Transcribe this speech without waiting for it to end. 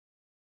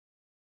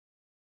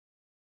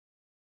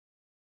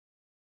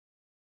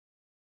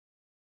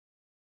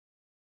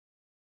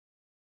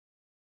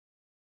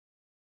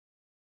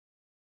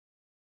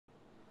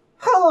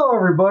Hello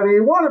everybody,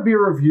 Wannabe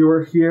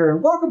Reviewer here,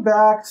 and welcome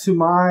back to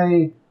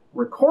my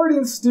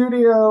recording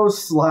studio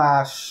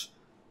slash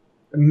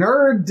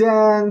nerd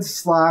den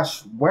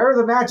slash where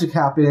the magic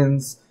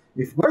happens.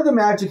 If where the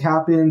magic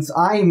happens,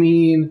 I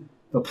mean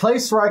the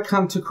place where I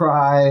come to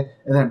cry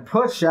and then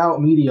push out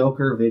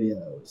mediocre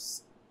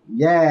videos.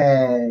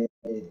 Yay!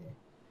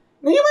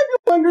 Now you might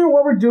be wondering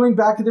what we're doing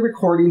back in the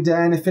recording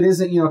den if it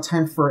isn't,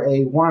 time for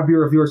a Wannabe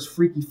Reviewer's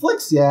Freaky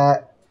Flicks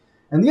yet.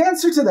 And the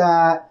answer to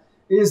that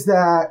is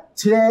that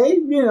today,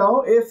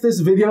 if this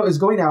video is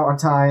going out on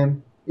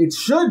time, it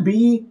should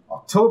be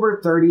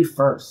October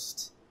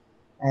 31st.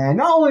 And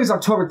not only is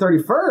October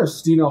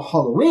 31st,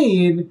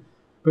 Halloween,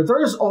 but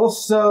there's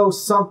also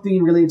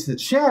something related to the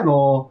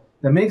channel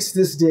that makes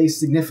this day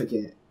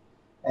significant.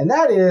 And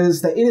that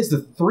is that it is the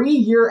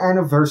 3-year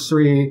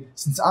anniversary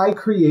since I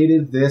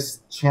created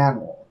this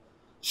channel.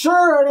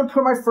 Sure, I didn't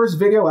put my first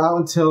video out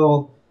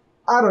until,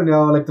 I don't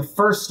know, like the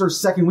first or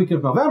second week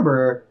of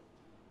November,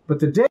 but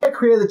the day I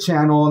created the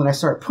channel and I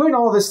started putting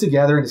all this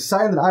together and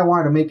deciding that I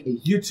wanted to make a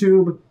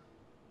YouTube,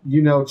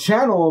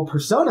 channel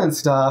persona and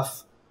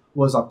stuff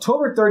was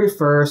October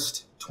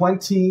 31st,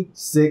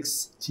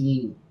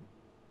 2016.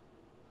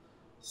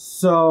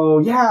 So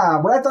yeah,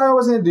 what I thought I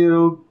was going to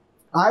do,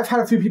 I've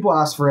had a few people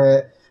ask for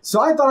it, so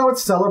I thought I would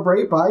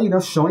celebrate by,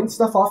 showing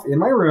stuff off in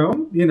my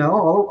room,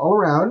 all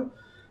around.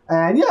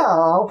 And yeah,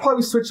 I'll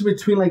probably switch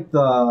between like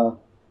the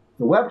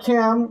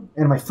webcam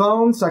and my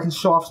phone so I can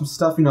show off some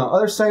stuff,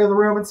 other side of the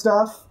room and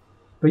stuff.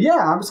 But yeah,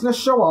 I'm just going to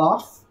show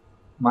off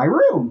my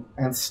room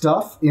and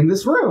stuff in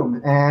this room.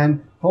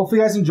 And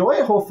hopefully you guys enjoy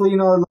it. Hopefully, a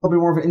little bit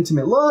more of an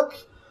intimate look.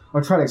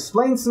 I'll try to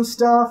explain some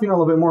stuff, a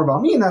little bit more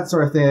about me and that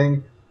sort of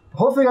thing.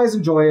 Hopefully you guys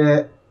enjoy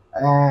it.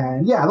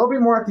 And yeah, a little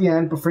bit more at the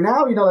end. But for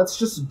now, let's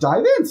just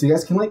dive in so you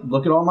guys can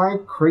look at all my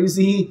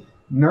crazy,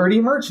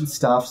 nerdy merch and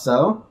stuff.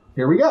 So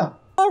here we go.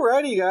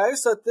 Alrighty,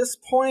 guys. So at this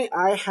point,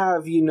 I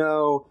have,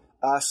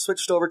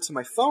 switched over to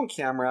my phone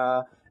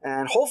camera,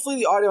 and hopefully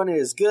the audio on it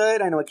is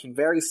good. I know it can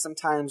vary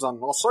sometimes on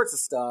all sorts of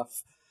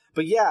stuff,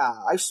 but yeah,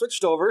 I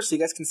switched over so you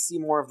guys can see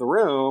more of the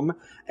room,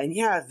 and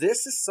yeah,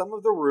 this is some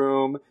of the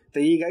room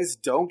that you guys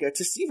don't get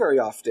to see very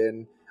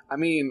often. I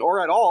mean,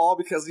 or at all,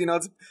 because,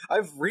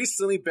 I've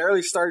recently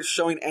barely started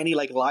showing any,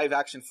 live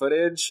action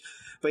footage,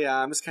 but yeah,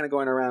 I'm just kind of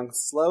going around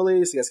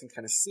slowly so you guys can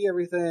kind of see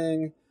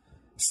everything.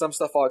 Some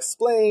stuff I'll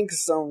explain,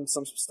 because some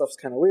stuff's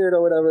kind of weird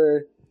or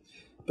whatever.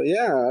 But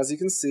yeah, as you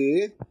can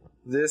see,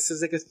 this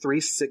is like a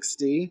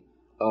 360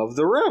 of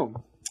the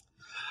room.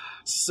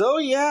 So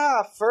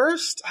yeah,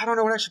 first, I don't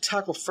know what I should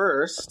tackle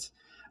first.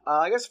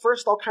 I guess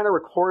first I'll kind of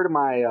record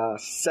my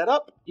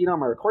setup,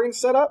 my recording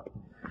setup.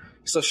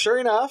 So sure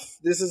enough,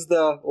 this is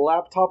the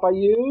laptop I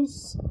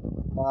use.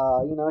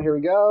 Here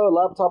we go,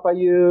 laptop I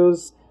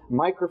use,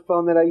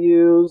 microphone that I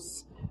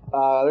use.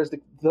 There's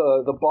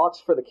the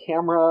box for the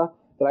camera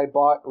that I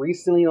bought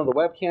recently, the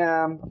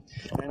webcam.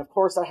 And of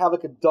course I have a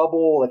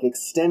double,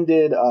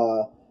 extended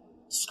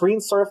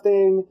screen sort of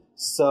thing.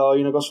 So,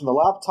 it goes from the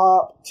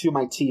laptop to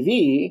my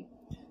TV.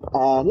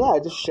 And yeah,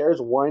 it just shares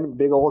one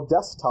big old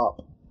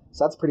desktop.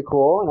 So that's pretty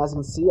cool. And as you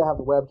can see, I have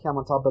the webcam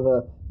on top of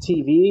the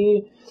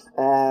TV.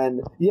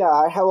 And yeah,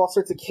 I have all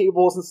sorts of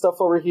cables and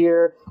stuff over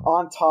here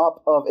on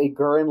top of a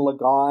Gurren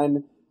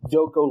Lagann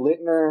Yoko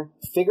Littner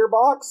figure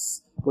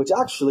box, which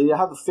actually I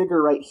have the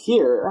figure right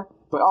here,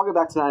 but I'll get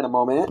back to that in a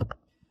moment.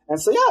 And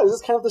so yeah, this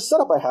is kind of the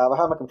setup I have. I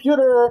have my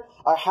computer,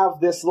 I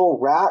have this little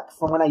rack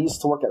from when I used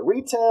to work at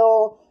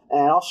retail,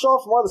 and I'll show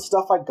off more of the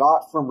stuff I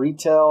got from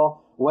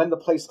retail when the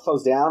place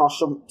closed down. I'll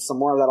show some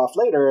more of that off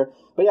later.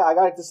 But yeah, I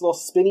got this little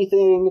spinny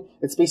thing.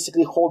 It's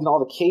basically holding all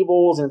the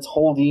cables, and it's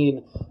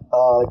holding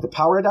the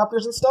power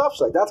adapters and stuff.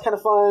 So that's kind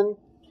of fun.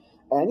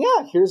 And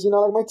yeah, here's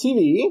my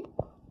TV.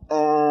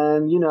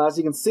 And as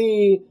you can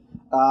see,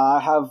 I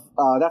have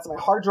that's my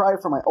hard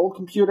drive from my old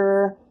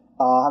computer.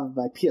 I have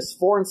my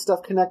PS4 and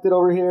stuff connected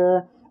over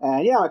here.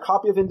 And yeah, my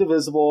copy of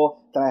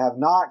Indivisible that I have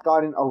not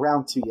gotten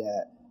around to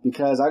yet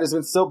because I've just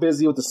been so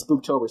busy with the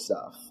Spooktober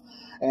stuff.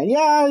 And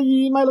yeah,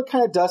 you might look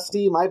kind of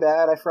dusty. My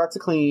bad, I forgot to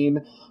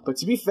clean. But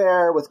to be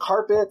fair, with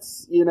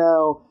carpets,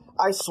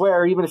 I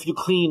swear, even if you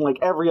clean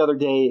every other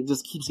day, it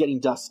just keeps getting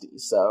dusty.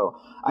 So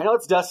I know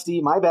it's dusty.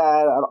 My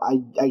bad.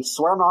 I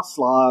swear I'm not a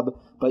slob.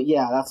 But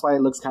yeah, that's why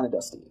it looks kind of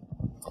dusty.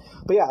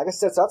 But yeah, like I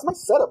said, so that's my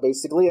setup,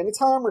 basically.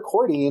 Anytime I'm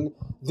recording,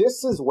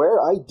 this is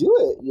where I do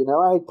it.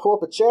 I pull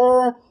up a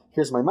chair,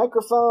 here's my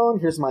microphone,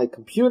 here's my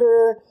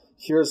computer,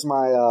 here's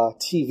my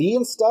TV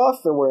and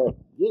stuff, and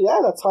yeah,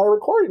 that's how I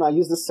record, I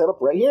use this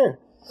setup right here.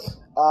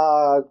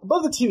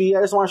 Above the TV,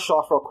 I just want to show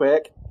off real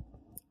quick.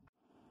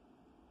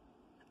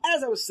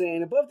 As I was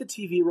saying, above the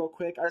TV real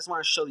quick, I just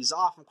want to show these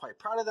off. I'm quite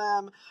proud of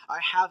them. I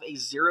have a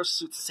Zero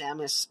Suit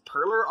Samus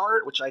Perler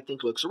art, which I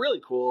think looks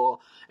really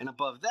cool. And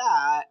above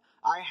that,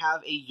 I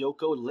have a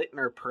Yoko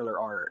Littner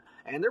Perler art.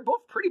 And they're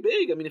both pretty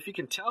big. I mean, if you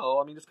can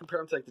tell, just compare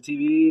them to the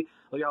TV.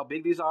 Look at how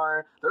big these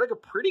are. They're a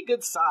pretty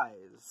good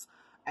size.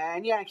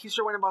 And yeah, in case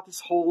you're wondering about these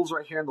holes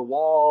right here in the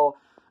wall,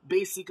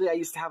 basically I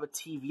used to have a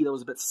TV that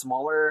was a bit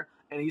smaller,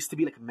 and it used to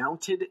be a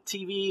mounted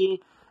TV.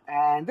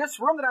 And this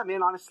room that I'm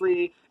in,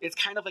 honestly, it's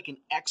kind of like an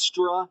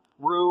extra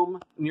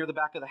room near the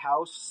back of the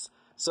house.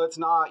 So it's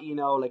not, you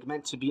know, like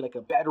meant to be like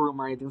a bedroom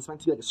or anything. It's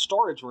meant to be like a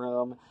storage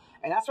room.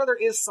 And that's why there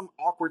is some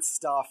awkward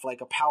stuff,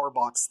 like a power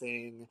box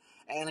thing.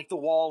 And like the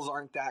walls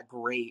aren't that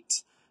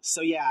great.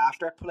 So yeah,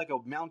 after I put like a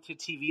mounted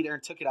TV there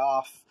and took it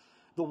off,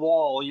 the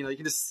wall, you know, you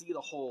can just see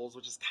the holes,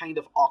 which is kind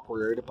of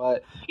awkward.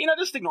 But, you know,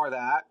 just ignore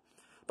that.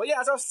 But yeah,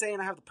 as I was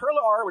saying, I have the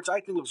perla art, which I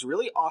think looks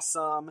really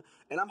awesome,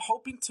 and I'm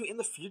hoping to, in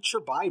the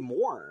future, buy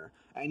more.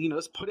 And, you know,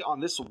 just put it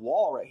on this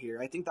wall right here.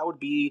 I think that would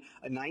be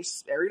a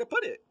nice area to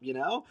put it, you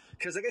know?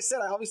 Because, like I said,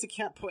 I obviously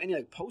can't put any,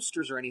 like,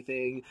 posters or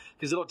anything,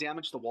 because it'll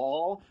damage the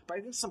wall. But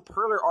I think some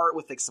perla art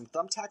with, like, some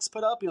thumbtacks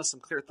put up, you know, some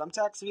clear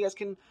thumbtacks, if you guys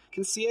can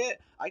see it.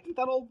 I think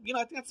that'll, you know,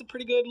 I think that's a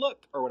pretty good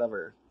look, or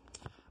whatever.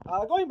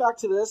 Going back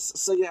to this,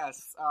 so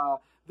yes,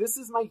 this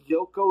is my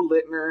Yoko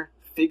Littner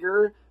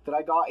figure that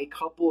I got a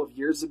couple of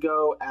years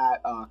ago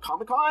at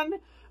Comic-Con,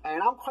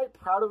 and I'm quite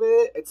proud of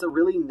it. It's a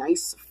really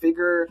nice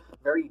figure,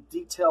 very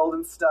detailed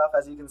and stuff,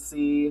 as you can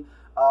see.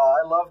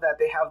 I love that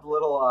they have the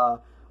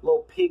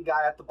little pig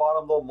guy at the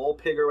bottom, little mole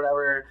pig or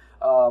whatever.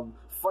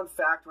 Fun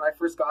fact, when I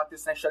first got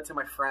this and I showed it to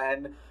my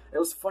friend, it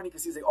was funny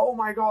because he's like, oh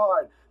my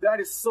god, that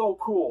is so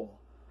cool.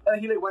 And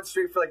he like went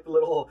straight for like the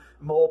little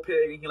mole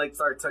pig, and he like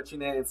started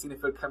touching it and seeing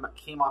if it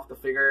came off the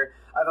figure.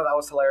 I thought that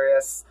was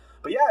hilarious.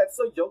 But yeah, it's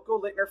a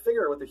Yoko Littner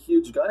figure with a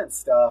huge gun and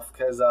stuff,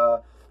 because,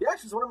 yeah,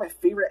 she's one of my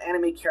favorite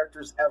anime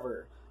characters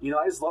ever. You know,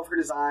 I just love her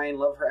design,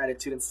 love her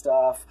attitude and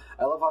stuff.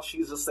 I love how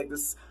she's just like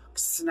this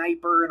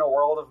sniper in a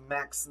world of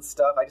mechs and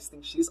stuff. I just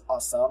think she's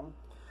awesome.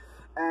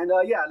 And,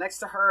 yeah, next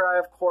to her, I,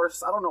 of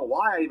course, I don't know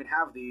why I even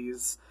have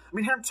these. I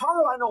mean,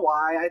 Hamtaro, I know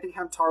why. I think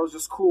Hamtaro's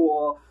just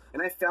cool.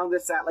 And I found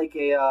this at, like,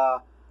 I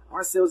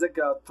want to say it was, like,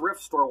 a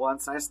thrift store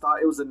once, and I just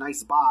thought it was a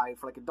nice buy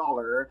for, like,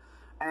 $1.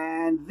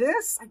 And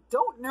this, I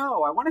don't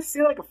know. I want to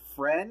say like a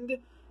friend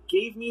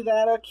gave me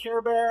that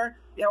Care Bear.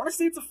 Yeah, I want to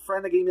say it's a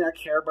friend that gave me that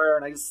Care Bear,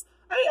 and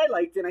I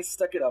liked it, and I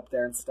stuck it up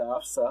there and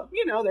stuff. So,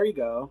 you know, there you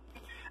go.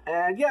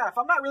 And yeah, if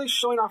I'm not really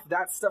showing off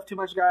that stuff too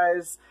much,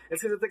 guys,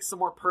 it's because it's like some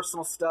more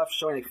personal stuff,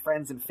 showing like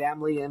friends and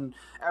family and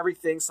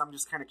everything. So I'm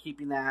just kind of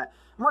keeping that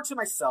more to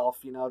myself,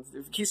 you know.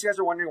 In case you guys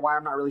are wondering why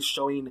I'm not really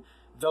showing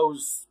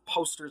those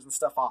posters and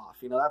stuff off,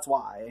 you know, that's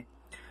why.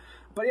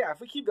 But yeah, if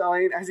we keep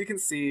going, as you can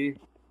see,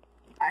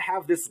 I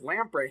have this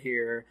lamp right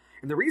here,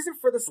 and the reason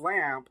for this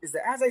lamp is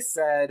that, as I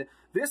said,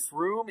 this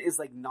room is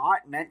like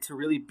not meant to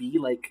really be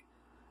like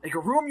a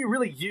room you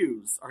really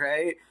use,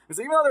 okay? So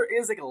even though there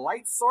is like a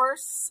light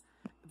source,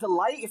 the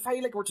light, if I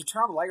like were to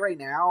turn on the light right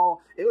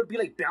now, it would be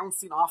like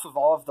bouncing off of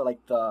all of the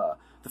like the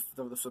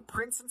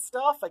prints and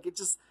stuff. Like it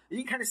just, you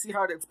can kind of see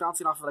how it's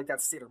bouncing off of like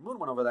that Sailor Moon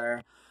one over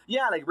there.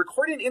 Yeah, like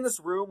recording in this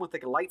room with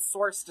like a light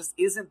source just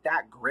isn't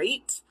that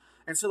great.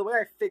 And so the way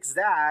I fix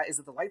that is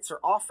that the lights are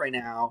off right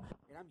now,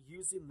 and I'm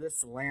using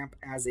this lamp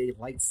as a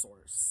light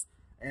source.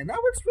 And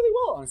that works really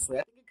well, honestly.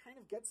 I think it kind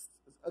of gets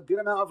a good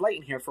amount of light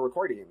in here for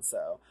recording.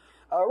 So,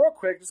 real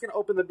quick, just going to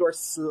open the door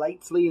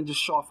slightly and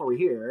just show off over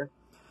here.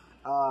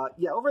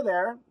 Yeah, over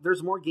there,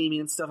 there's more gaming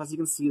and stuff. As you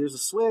can see, there's a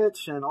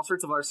Switch and all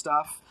sorts of other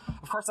stuff.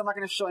 Of course, I'm not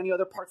going to show any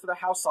other parts of the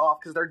house off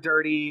because they're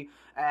dirty,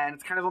 and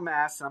it's kind of a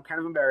mess, and I'm kind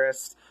of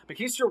embarrassed. But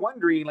in case you're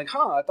wondering, like,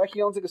 I thought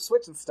he owns like a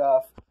Switch and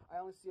stuff. I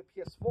only see a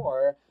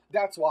PS4.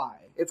 That's why.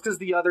 It's because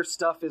the other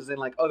stuff is in,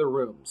 like, other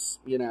rooms,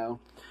 you know.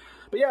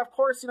 But yeah, of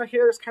course, you know,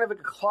 here's kind of like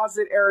a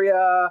closet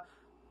area.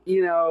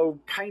 You know,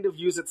 kind of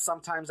use it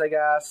sometimes, I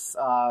guess.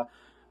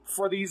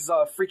 For these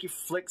freaky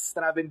flicks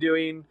that I've been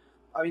doing.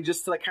 I mean,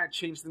 just to, like, kind of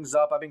change things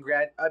up. I've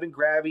been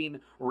grabbing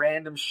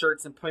random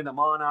shirts and putting them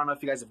on. I don't know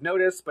if you guys have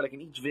noticed, but, like,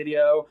 in each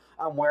video,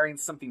 I'm wearing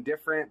something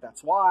different.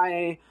 That's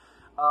why.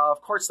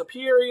 Of course, up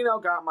here, you know,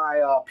 got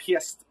my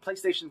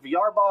PlayStation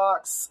VR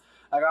box.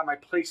 I got my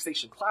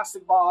PlayStation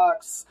Classic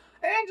box,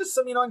 and just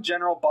some, you know, in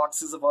general,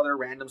 boxes of other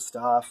random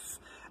stuff.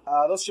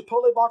 Those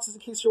Chipotle boxes, in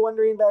case you're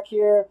wondering, back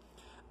here.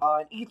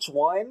 In each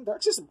one, they're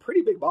actually some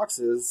pretty big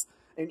boxes.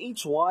 In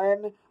each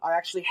one, I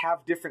actually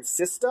have different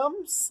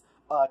systems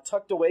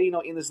tucked away, you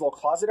know, in this little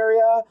closet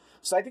area.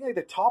 So I think, like,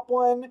 the top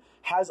one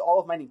has all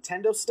of my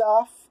Nintendo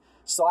stuff.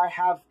 So I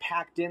have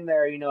packed in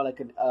there, you know, like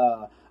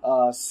a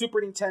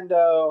Super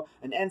Nintendo,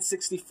 an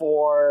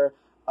N64,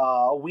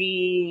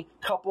 Wii,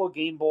 couple of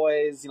Game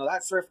Boys, you know,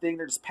 that sort of thing.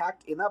 They're just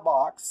packed in that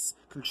box.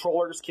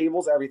 Controllers,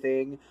 cables,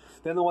 everything.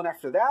 Then the one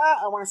after that,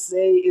 I want to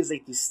say, is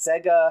like the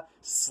Sega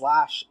 /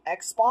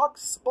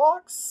 Xbox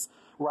box,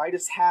 where I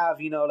just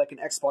have, you know, like an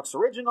Xbox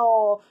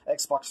original,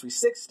 Xbox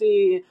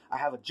 360. I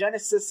have a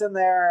Genesis in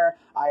there.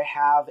 I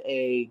have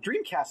a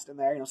Dreamcast in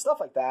there, you know,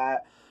 stuff like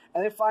that.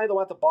 And then finally, the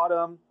one at the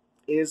bottom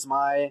is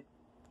my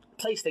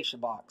PlayStation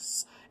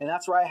box. And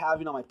that's where I have,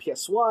 you know, my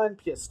PS1,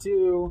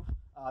 PS2,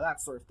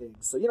 that sort of thing.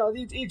 So, you know,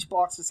 each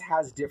box just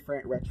has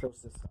different retro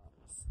systems.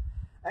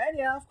 And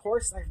yeah, of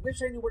course, I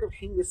wish I knew where to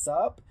hang this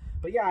up.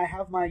 But yeah, I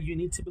have my You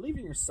Need to Believe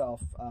in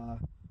Yourself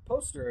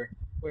poster,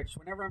 which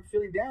whenever I'm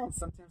feeling down,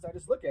 sometimes I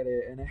just look at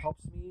it and it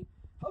helps me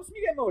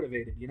get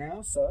motivated, you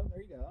know? So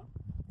there you go.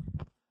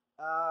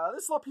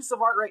 This little piece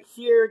of art right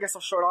here, I guess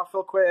I'll show it off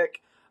real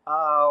quick.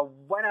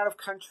 Went out of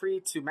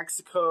country to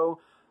Mexico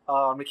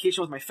on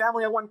vacation with my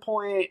family at one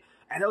point,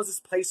 and there was this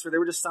place where they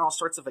were just selling all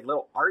sorts of like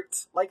little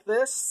art like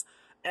this.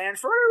 And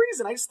for whatever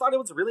reason, I just thought it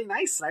was really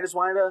nice, and I just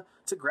wanted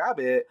to grab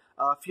it.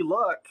 If you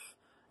look,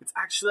 it's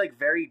actually like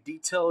very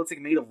detailed. It's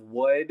like made of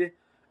wood,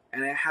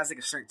 and it has like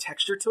a certain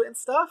texture to it and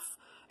stuff.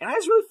 And I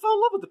just really fell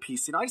in love with the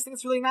piece. You know, I just think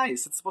it's really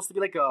nice. It's supposed to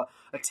be like a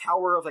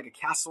tower of like a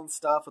castle and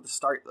stuff with a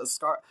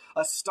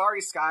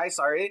starry sky.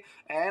 Sorry,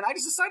 and I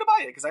just decided to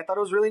buy it because I thought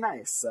it was really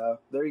nice. So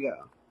there you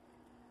go.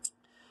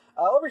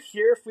 Over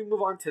here, if we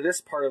move on to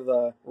this part of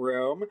the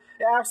room,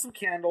 yeah, I have some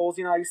candles.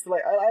 You know,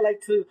 I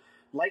like to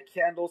light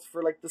candles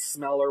for like the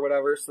smell or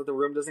whatever, so the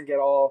room doesn't get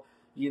all,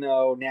 you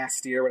know,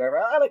 nasty or whatever.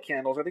 I like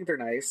candles. I think they're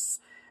nice.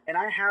 And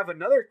I have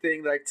another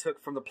thing that I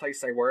took from the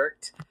place I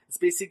worked. It's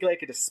basically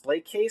like a display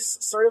case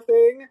sort of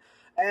thing.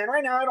 And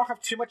right now I don't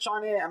have too much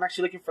on it. I'm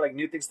actually looking for like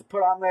new things to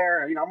put on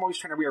there. You know, I'm always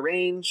trying to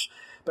rearrange.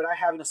 But I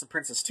have, you know, some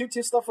Princess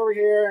Tutu stuff over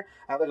here.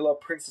 I have like a little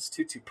Princess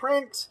Tutu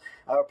print.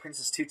 I have a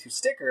Princess Tutu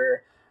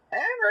sticker.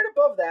 And right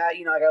above that,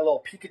 you know, I got a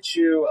little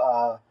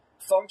Pikachu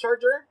phone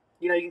charger.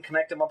 You know, you can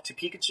connect them up to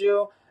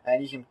Pikachu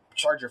and you can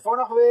charge your phone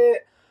off of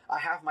it. I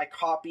have my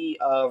copy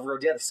of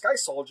Rodea the Sky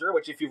Soldier,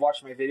 which if you've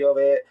watched my video of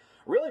it,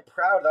 really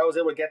proud that I was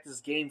able to get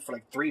this game for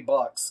like $3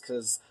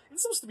 because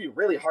it's supposed to be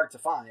really hard to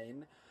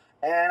find.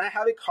 And I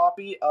have a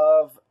copy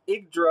of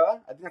Yggdra,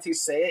 I think that's how you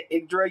say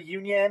it, Yggdra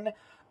Union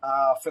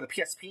for the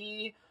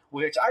PSP,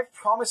 which I've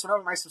promised one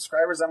of my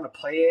subscribers I'm going to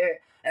play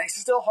it. And I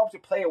still hope to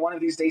play it one of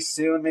these days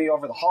soon, maybe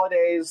over the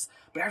holidays.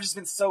 But I've just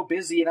been so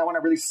busy and I want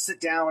to really sit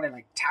down and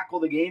like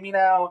tackle the game, you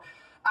know.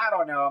 I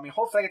don't know. I mean,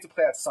 hopefully I get to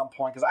play it at some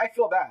point because I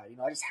feel bad. You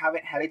know, I just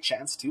haven't had a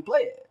chance to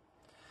play it.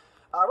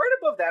 Right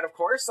above that, of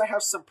course, I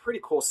have some pretty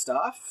cool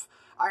stuff.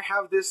 I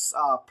have this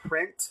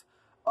print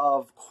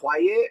of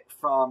Quiet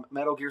from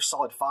Metal Gear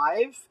Solid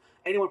 5.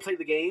 Anyone played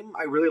the game?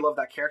 I really love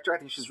that character. I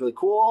think she's really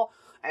cool.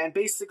 And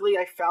basically,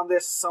 I found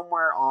this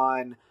somewhere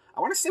on, I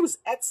want to say it was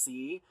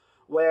Etsy,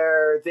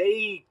 where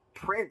they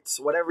print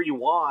whatever you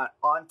want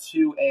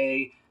onto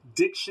a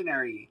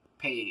dictionary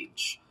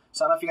page.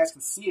 So I don't know if you guys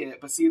can see it,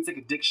 but see, it's like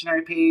a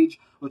dictionary page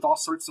with all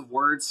sorts of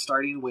words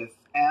starting with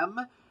M.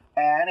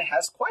 And it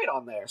has Quiet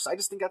on there. So I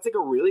just think that's like a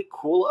really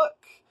cool look.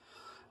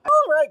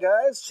 Alright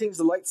guys, change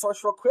the light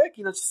source real quick.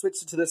 You know, just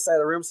switch it to this side of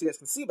the room so you guys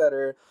can see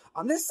better.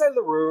 On this side of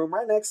the room,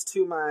 right next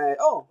to my...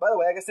 Oh, by the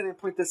way, I guess I didn't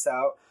point this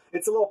out.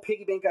 It's a little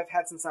piggy bank I've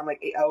had since I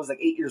was like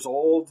 8 years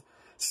old.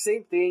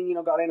 Same thing, you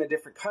know, got in a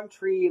different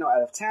country, you know,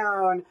 out of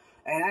town.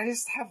 And I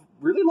just have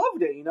really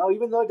loved it, you know,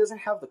 even though it doesn't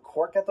have the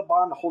cork at the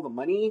bottom to hold the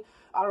money.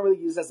 I don't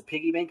really use it as a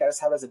piggy bank. I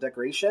just have it as a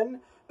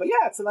decoration. But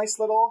yeah, it's a nice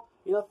little,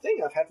 you know, thing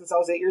I've had since I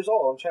was 8 years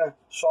old. I'm trying to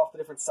show off the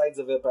different sides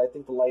of it, but I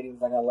think the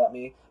lighting's not going to let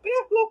me. But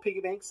yeah, little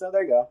piggy bank, so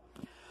there you go.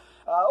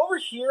 Over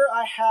here,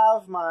 I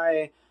have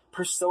my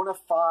Persona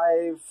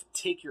 5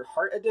 Take Your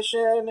Heart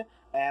edition,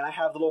 and I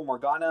have the little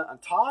Morgana on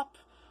top.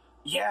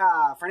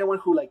 Yeah, for anyone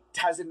who like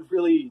hasn't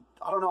really,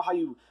 I don't know how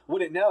you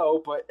wouldn't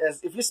know, but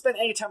if you spend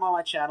any time on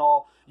my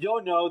channel,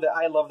 you'll know that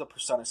I love the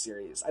Persona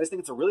series. I just think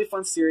it's a really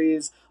fun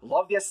series.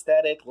 Love the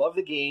aesthetic, love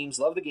the games,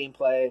 love the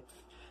gameplay.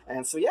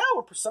 And so yeah,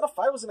 when Persona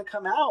 5 was going to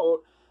come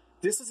out,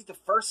 this was like the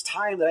first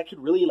time that I could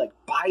really like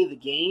buy the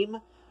game,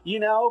 you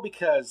know,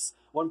 because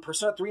when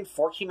Persona 3 and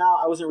 4 came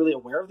out, I wasn't really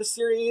aware of the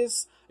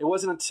series. It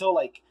wasn't until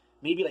like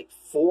maybe like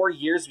 4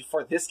 years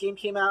before this game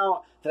came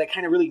out that I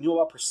kind of really knew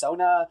about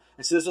Persona.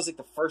 And so this was like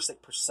the first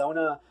like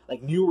Persona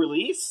like new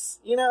release,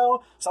 you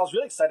know? So I was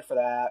really excited for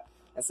that.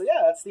 And so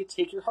yeah, that's the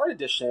Take Your Heart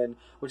edition,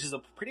 which is a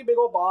pretty big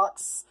old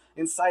box.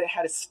 Inside it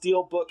had a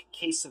steelbook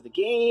case of the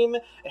game.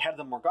 It had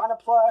the Morgana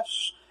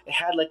plush. It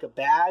had like a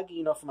bag,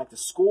 you know, from like the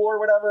school or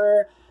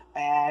whatever.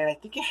 And I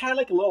think it had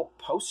like a little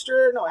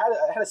poster. No, it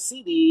had a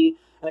CD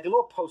and like a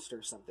little poster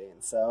or something.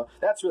 So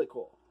that's really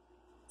cool.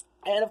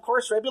 And of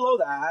course, right below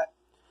that,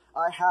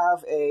 I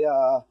have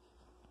a,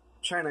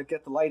 trying to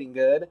get the lighting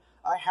good,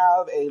 I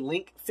have a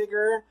Link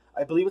figure.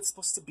 I believe it's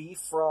supposed to be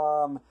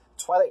from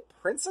Twilight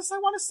Princess, I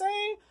want to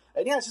say.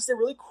 And yeah, it's just a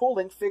really cool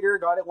Link figure.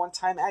 Got it one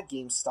time at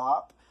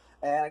GameStop.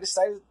 And I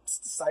decided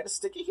to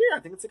stick it here. I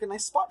think it's like a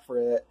nice spot for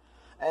it.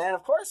 And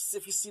of course,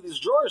 if you see these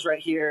drawers right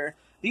here,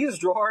 these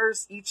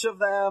drawers, each of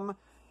them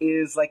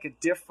is like a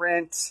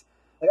different,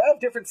 like I have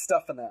different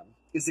stuff in them,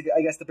 is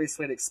I guess the best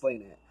way to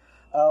explain it.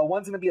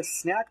 One's going to be a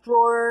snack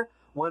drawer,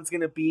 one's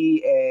going to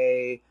be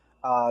a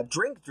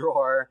drink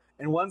drawer,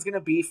 and one's going to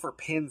be for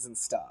pins and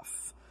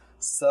stuff.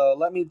 So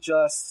let me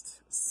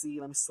just see,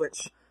 let me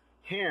switch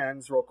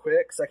hands real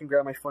quick so I can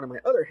grab my phone in my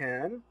other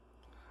hand.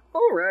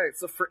 Alright,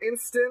 so for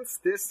instance,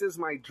 this is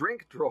my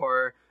drink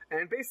drawer,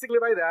 and basically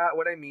by that,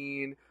 what I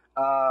mean,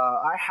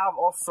 I have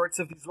all sorts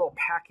of these little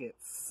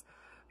packets,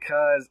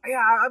 because,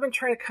 yeah, I've been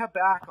trying to cut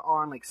back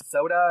on, like,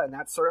 soda and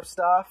that sort of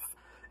stuff,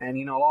 and,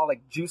 you know, all,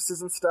 like,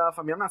 juices and stuff.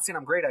 I mean, I'm not saying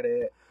I'm great at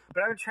it,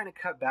 but I've been trying to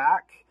cut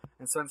back,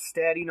 and so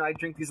instead, you know, I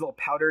drink these little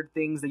powdered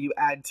things that you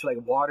add to,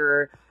 like,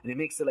 water, and it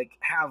makes it, like,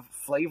 have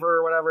flavor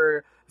or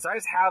whatever, so I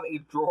just have a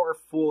drawer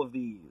full of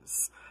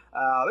these.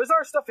 There's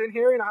other stuff in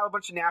here, you know, I have a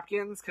bunch of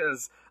napkins,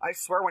 because I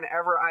swear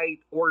whenever I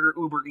order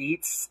Uber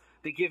Eats,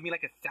 They give me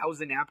like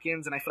 1,000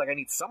 napkins, and I feel like I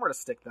need somewhere to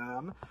stick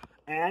them.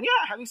 And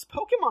yeah, I have these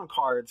Pokemon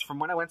cards from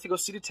when I went to go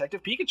see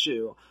Detective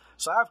Pikachu.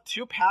 So I have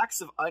 2 packs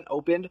of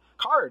unopened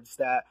cards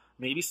that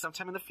maybe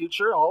sometime in the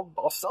future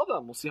I'll sell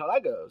them. We'll see how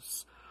that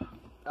goes.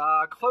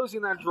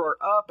 Closing that drawer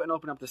up and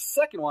open up the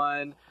second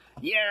one.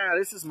 Yeah,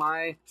 this is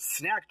my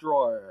snack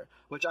drawer,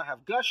 which I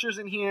have Gushers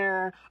in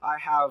here. I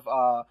have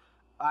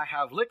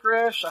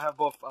licorice. I have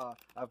both. I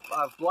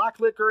have black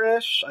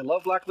licorice. I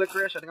love black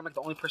licorice. I think I'm like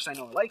the only person I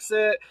know who likes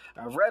it.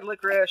 I have red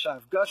licorice. I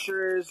have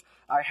Gushers.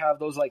 I have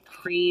those like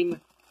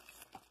cream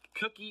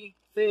cookie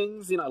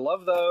things. You know, I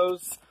love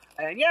those.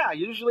 And yeah,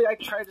 usually I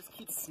try to just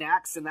keep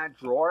snacks in that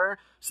drawer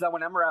so that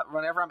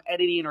whenever I'm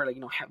editing or like,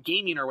 you know,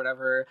 gaming or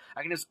whatever,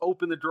 I can just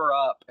open the drawer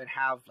up and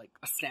have like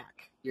a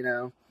snack, you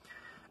know.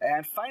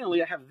 And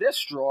finally, I have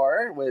this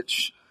drawer,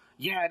 which,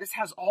 yeah, this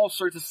has all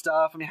sorts of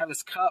stuff. I mean, I have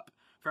this cup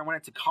from when I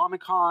went to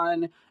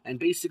Comic-Con, and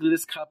basically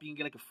this cup, you can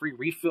get like a free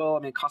refill. I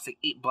mean, it costs like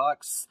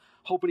 $8.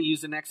 Hoping to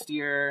use it next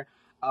year.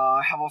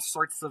 I have all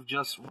sorts of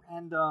just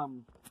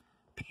random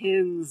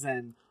pins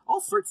and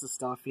all sorts of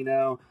stuff, you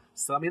know.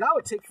 So, I mean, that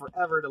would take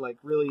forever to, like,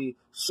 really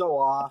show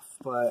off,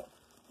 but,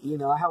 you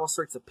know, I have all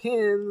sorts of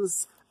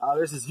pins.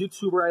 There's this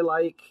YouTuber I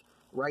like,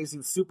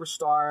 Rising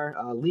Superstar,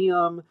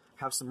 Liam.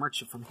 Have some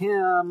merch from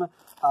him.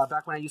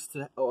 Back when I used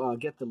to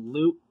get the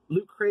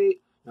loot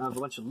crate, I have a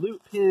bunch of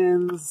loot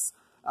pins.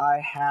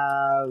 I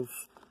have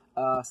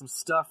some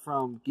stuff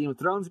from Game of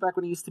Thrones back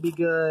when it used to be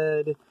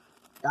good.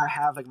 I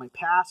have, like, my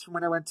pass from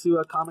when I went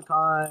to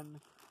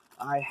Comic-Con.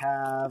 I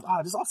have,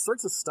 there's all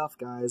sorts of stuff,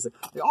 guys.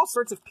 Like all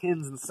sorts of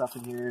pins and stuff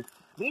in here.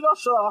 Maybe I'll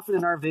show off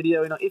in our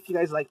video, you know, if you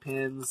guys like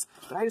pins.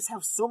 But I just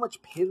have so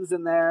much pins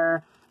in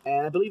there.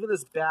 And I believe in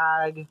this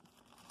bag.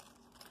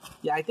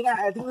 Yeah, I think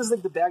this is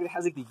like the bag that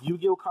has like the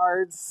Yu-Gi-Oh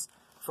cards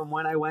from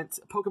when I went,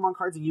 Pokemon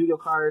cards and Yu-Gi-Oh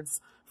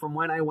cards from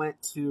when I went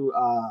to,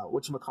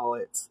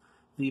 whatchamacallit,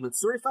 the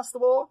Matsuri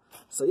Festival.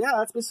 So yeah,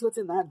 that's basically what's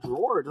in that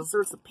drawer. Those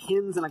sorts of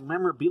pins and like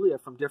memorabilia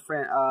from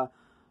different,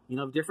 you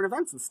know, different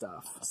events and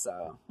stuff.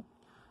 So...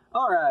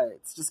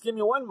 Alright, just give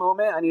me one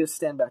moment. I need to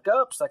stand back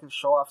up so I can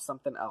show off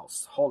something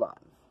else. Hold on.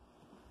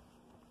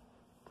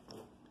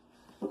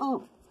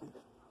 Oh.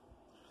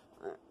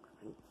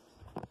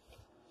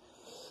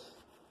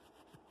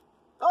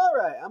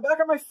 Alright, I'm back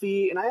on my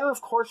feet, and I am, of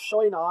course,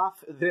 showing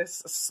off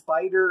this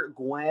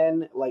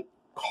Spider-Gwen, like,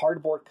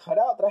 cardboard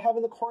cutout that I have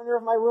in the corner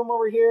of my room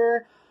over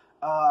here.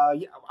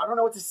 Yeah, I don't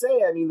know what to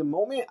say. I mean, the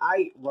moment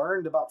I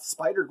learned about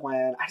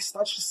Spider-Gwen, I just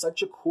thought she's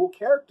such a cool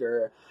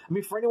character. I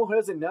mean, for anyone who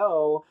doesn't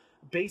know...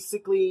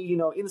 Basically, you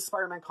know, in the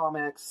Spider-Man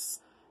comics,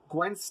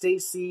 Gwen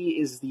Stacy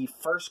is the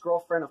first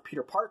girlfriend of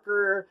Peter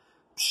Parker.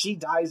 She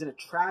dies in a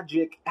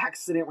tragic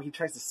accident where he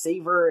tries to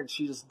save her, and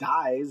she just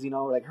dies, you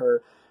know, like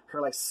her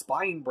like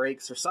spine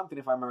breaks or something,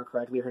 if I remember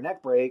correctly, her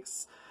neck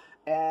breaks.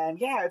 And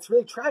yeah, it's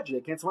really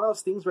tragic. And it's one of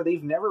those things where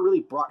they've never really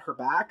brought her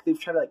back. They've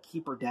tried to like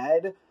keep her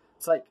dead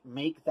to like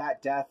make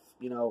that death,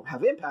 you know,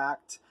 have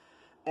impact.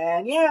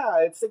 And yeah,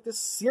 it's like this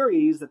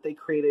series that they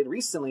created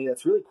recently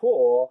that's really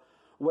cool,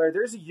 where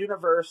there's a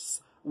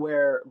universe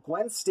where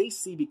Gwen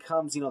Stacy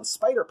becomes, you know, the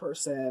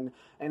Spider-Person,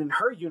 and in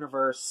her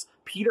universe,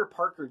 Peter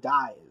Parker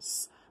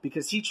dies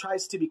because he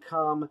tries to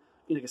become,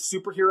 you know, like a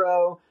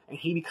superhero, and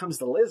he becomes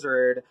the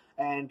Lizard,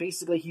 and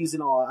basically he's, you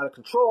know, out of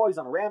control, he's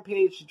on a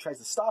rampage, she tries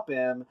to stop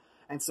him,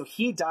 and so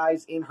he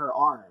dies in her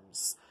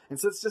arms. And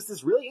so it's just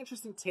this really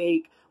interesting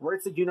take where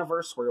it's a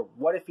universe where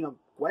what if, you know,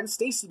 Gwen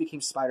Stacy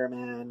became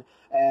Spider-Man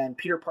and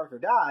Peter Parker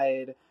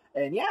died.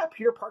 And yeah,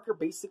 Peter Parker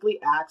basically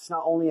acts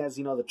not only as,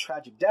 you know, the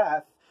tragic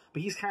death,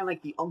 but he's kind of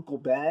like the Uncle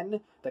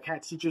Ben that kind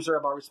of teaches her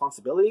about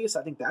responsibility.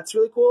 So I think that's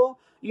really cool,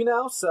 you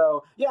know?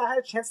 So yeah, I had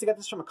a chance to get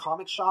this from a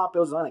comic shop. It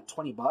was only like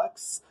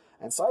 $20.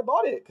 And so I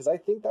bought it because I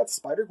think that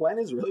Spider-Gwen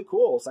is really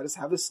cool. So I just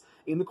have this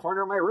in the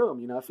corner of my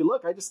room. You know, if you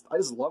look, I just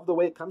love the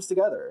way it comes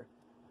together.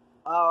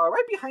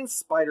 Right behind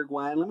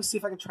Spider-Gwen, let me see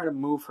if I can try to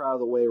move her out of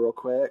the way real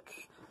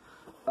quick.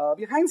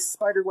 Behind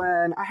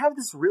Spider-Gwen, I have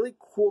this really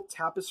cool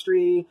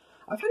tapestry.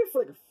 I've had it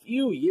for like a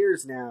few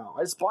years now.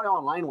 I just bought it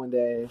online one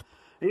day.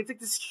 And it's like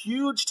this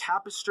huge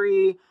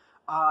tapestry.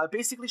 It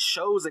basically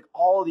shows like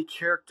all the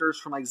characters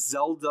from like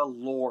Zelda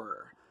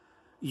lore.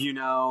 You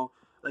know?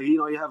 Like, you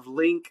know, you have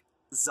Link,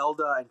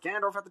 Zelda, and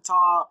Ganondorf at the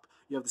top.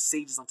 You have the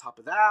sages on top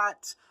of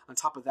that. On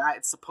top of that,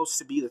 it's supposed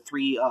to be the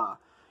three,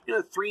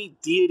 the three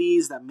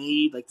deities that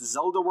made like the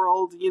Zelda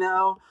world, you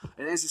know?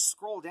 And as you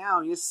scroll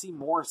down, you see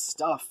more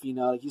stuff, you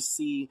know? Like you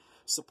see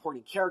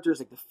supporting characters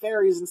like the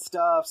fairies and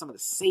stuff, some of the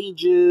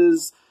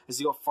sages. As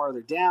you go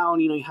farther down,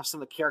 you know, you have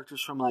some of the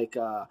characters from like,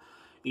 what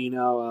do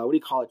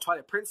you call it?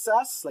 Twilight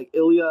Princess, like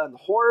Ilya and the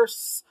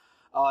horse.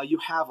 You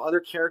have other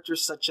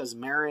characters such as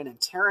Marin and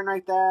Terran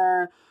right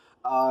there.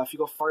 If you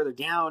go farther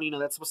down, you know,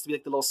 that's supposed to be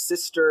like the little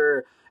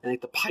sister and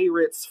like the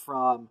pirates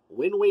from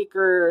Wind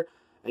Waker.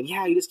 And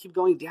yeah, you just keep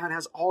going down. It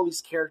has all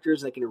these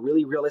characters like in a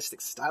really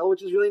realistic style,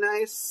 which is really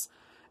nice.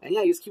 And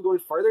yeah, you just keep going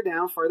farther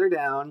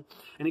down.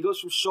 And it goes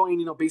from showing,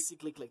 you know,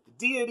 basically like the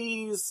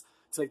deities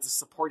to like the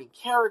supporting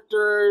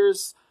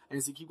characters. And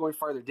as you keep going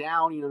farther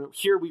down,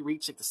 here we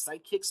reach like the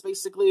sidekicks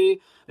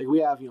basically. Like we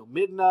have,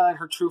 Midna in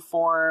her true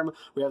form.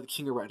 We have the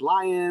King of Red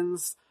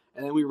Lions.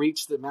 And then we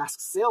reach the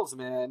Masked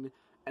Salesman.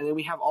 And then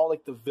we have all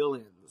like the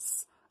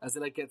villains as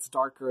it like gets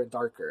darker and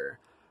darker.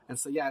 And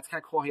so yeah, it's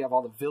kind of cool how you have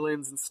all the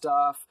villains and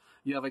stuff.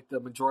 You have like the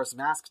Majora's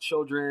Mask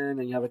children,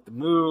 and you have like the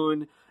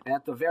moon. And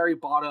at the very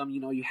bottom,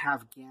 you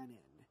have Ganon.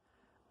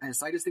 And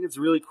so I just think it's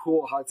really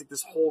cool how it's like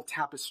this whole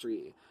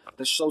tapestry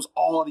that shows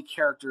all the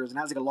characters and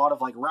has like a lot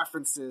of like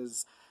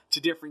references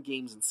to different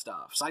games and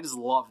stuff. So I just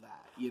love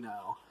that,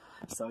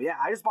 So yeah,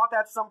 I just bought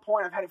that at some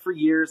point. I've had it for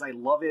years. I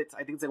love it.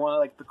 I think it's like one of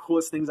like the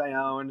coolest things I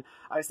own.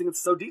 I just think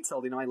it's so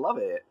detailed, I love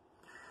it.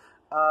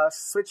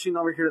 Switching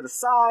over here to the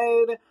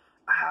side.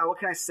 What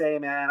can I say,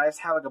 man? I just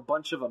have like a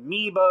bunch of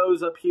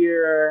amiibos up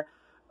here.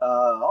 A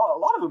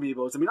lot of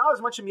amiibos. I mean, not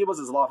as much amiibos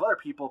as a lot of other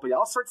people, but yeah,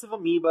 all sorts of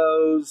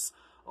amiibos.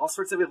 All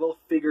sorts of little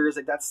figures,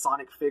 like that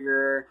Sonic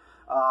figure.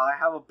 I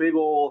have a big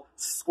old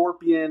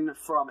Scorpion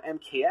from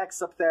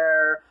MKX up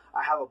there.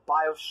 I have a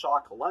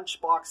Bioshock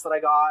lunchbox that I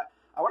got.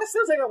 I want to say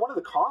it was like at one of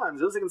the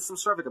cons. It was like in some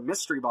sort of like a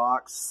mystery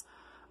box.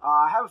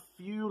 I have a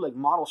few like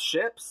model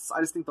ships.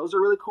 I just think those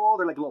are really cool.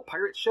 They're like little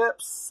pirate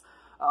ships.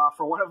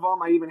 For one of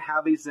them, I even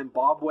have a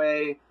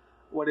Zimbabwe,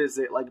 what is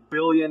it, like $1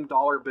 billion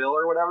bill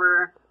or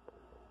whatever.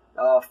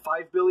 $5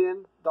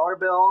 billion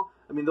bill.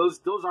 I mean, those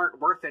aren't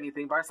worth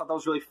anything, but I just thought that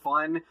was really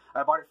fun.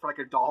 I bought it for like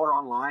 $1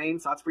 online,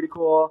 so that's pretty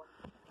cool.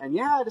 And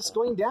yeah, just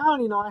going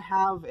down, I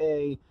have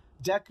a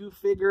Deku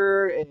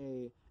figure,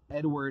 a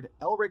Edward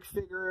Elric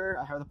figure.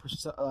 I have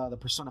the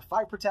Persona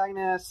 5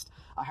 protagonist.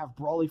 I have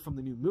Brawly from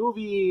the new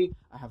movie.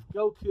 I have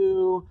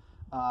Goku.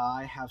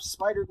 I have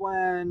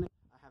Spider-Gwen.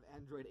 I have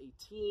Android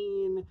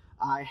 18.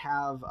 I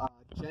have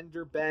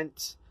Gender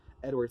Bent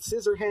Edward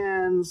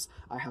Scissorhands.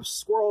 I have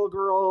Squirrel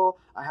Girl.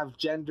 I have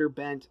Gender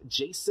Bent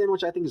Jason,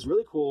 which I think is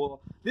really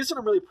cool. This one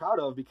I'm really proud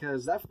of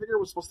because that figure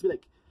was supposed to be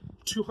like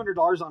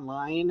 $200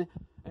 online,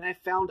 and I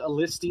found a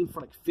listing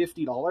for like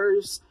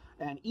 $50.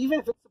 And even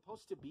if it's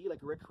supposed to be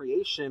like a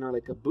recreation or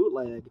like a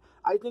bootleg,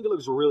 I think it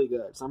looks really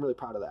good. So I'm really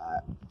proud of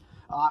that.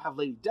 I have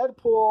Lady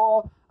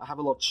Deadpool. I have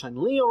a little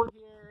Chun-Li over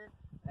here.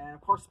 And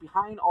of course,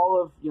 behind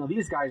all of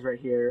these guys right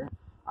here,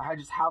 I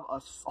just have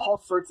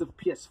all sorts of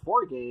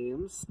PS4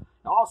 games.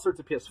 All sorts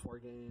of PS4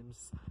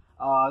 games.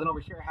 Then over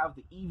here I have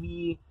the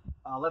Eevee,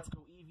 Let's Go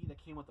Eevee that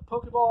came with the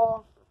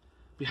Pokeball.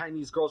 Behind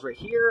these girls right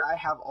here, I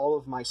have all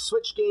of my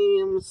Switch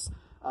games,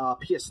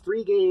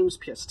 PS3 games,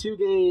 PS2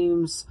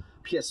 games,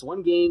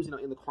 PS1 games,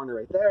 in the corner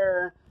right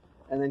there.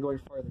 And then going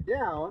farther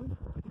down,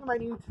 I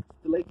think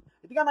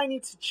I might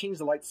need to change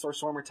the light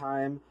source one more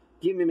time.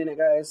 Give me a minute,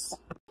 guys.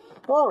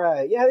 All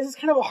right, yeah, this is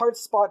kind of a hard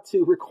spot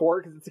to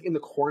record because it's in the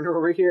corner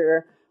over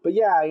here. But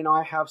yeah,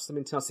 I have some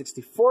Nintendo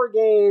 64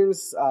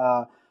 games.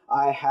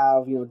 I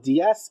have,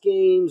 DS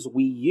games,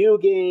 Wii U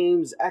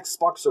games,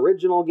 Xbox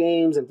original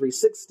games, and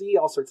 360,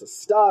 all sorts of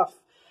stuff.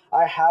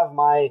 I have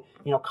my,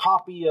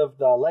 copy of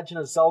the Legend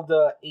of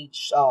Zelda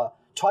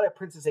Twilight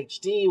Princess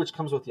HD, which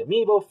comes with the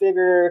Amiibo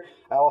figure.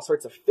 I have all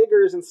sorts of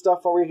figures and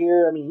stuff over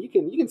here. I mean, you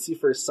can see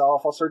for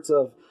yourself. All sorts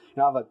of,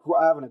 I have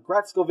an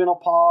Agretzko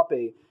vinyl pop,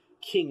 a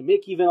King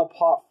Mickey vinyl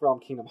pop from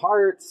Kingdom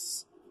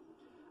Hearts.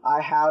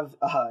 I have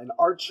an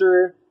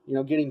Archer,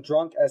 getting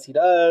drunk as he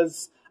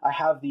does. I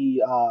have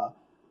the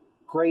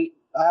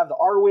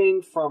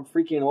R-Wing from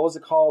freaking, what was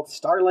it called?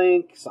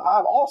 Starlink. So I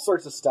have all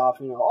sorts of stuff,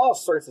 all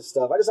sorts of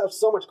stuff. I just have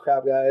so much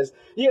crap, guys.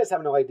 You guys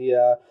have no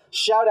idea.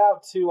 Shout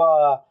out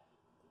to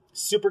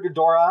Super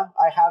Ghidorah.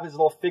 I have his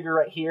little figure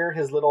right here,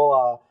 his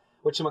little,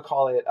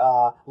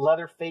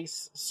 leather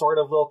face sort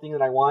of little thing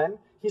that I won.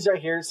 He's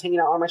right here, just hanging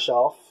out on my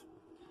shelf.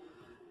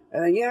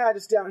 And then, yeah,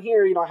 just down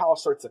here, I have all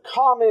sorts of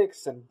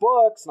comics and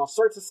books and all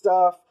sorts of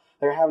stuff.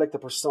 I have, like, the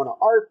Persona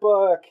art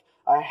book.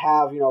 I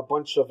have, a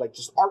bunch of, like,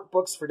 just art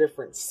books for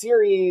different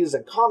series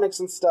and comics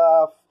and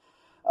stuff.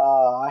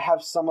 I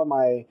have some of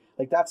my,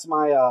 that's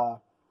my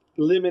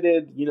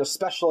limited,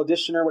 special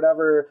edition or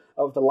whatever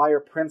of The Liar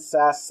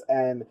Princess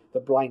and The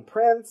Blind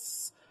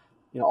Prince.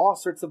 All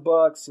sorts of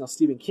books,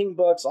 Stephen King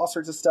books, all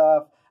sorts of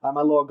stuff. I have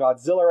my little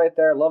Godzilla right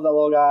there. Love that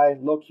little guy.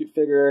 Little cute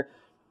figure.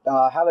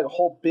 I have, a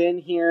whole bin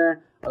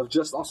here of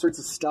just all sorts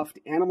of stuffed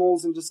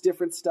animals and just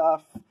different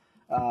stuff.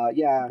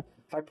 Yeah.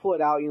 If I pull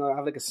it out, I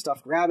have, a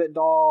stuffed rabbit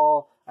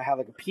doll. I have,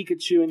 a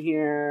Pikachu in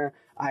here.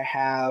 I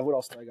have, what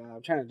else do I got?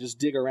 I'm trying to just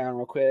dig around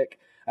real quick.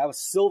 I have a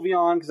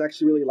Sylveon, because I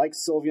actually really like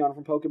Sylveon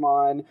from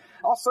Pokemon.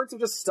 All sorts of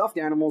just stuffed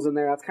animals in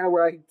there. That's kind of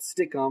where I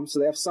stick them, so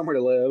they have somewhere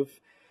to live.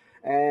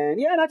 And,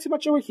 yeah, not too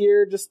much over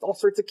here. Just all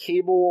sorts of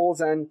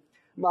cables and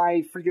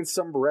my freaking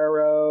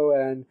sombrero.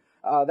 And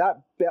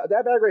that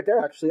bag right there,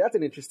 actually, that's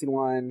an interesting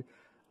one.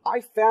 I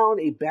found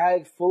a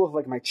bag full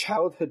of, my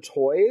childhood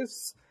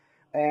toys.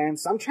 And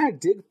so I'm trying to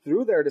dig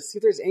through there to see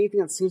if there's anything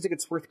that seems like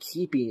it's worth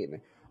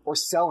keeping or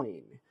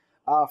selling.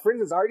 For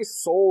instance, I already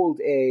sold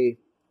a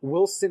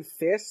Wilson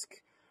Fisk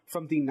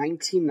from the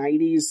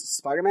 1990s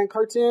Spider-Man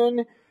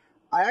cartoon.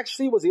 I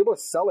actually was able to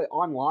sell it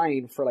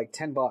online for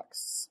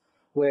 $10,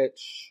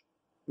 which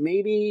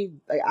maybe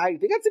I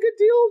think that's a good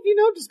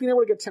deal, just being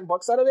able to get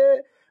 $10 out of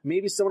it.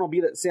 maybe someone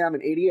will say I'm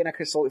an idiot and I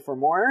could have sold it for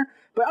more.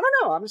 But I don't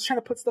know. I'm just trying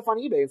to put stuff on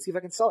eBay and see if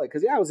I can sell it.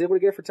 Because, yeah, I was able to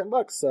get it for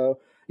 $10. So,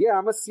 yeah,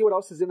 I'm going to see what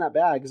else is in that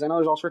bag. Because I know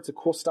there's all sorts of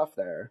cool stuff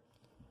there.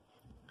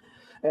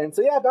 And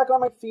so, yeah, back on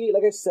my feet,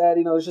 like I said,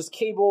 you know, there's just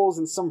cables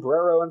and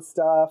sombrero and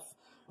stuff.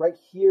 Right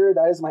here,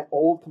 that is my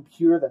old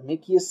computer that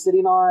Mickey is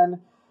sitting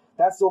on.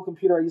 That's the old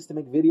computer I used to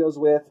make videos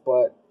with,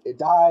 but it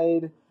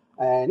died.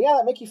 And, yeah,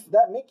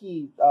 that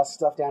Mickey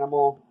stuffed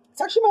animal, it's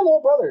actually my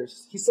little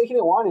brother's. He said he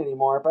didn't want it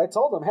anymore, but I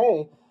told him,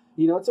 hey,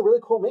 you know, it's a really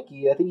cool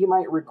Mickey. I think you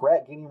might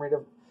regret getting rid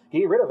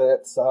of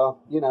it. So,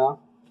 you know.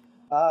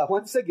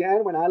 Once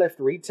again, when I left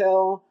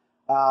retail,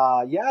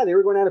 yeah, they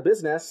were going out of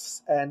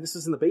business, and this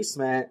was in the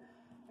basement.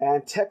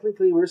 And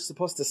technically, we were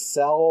supposed to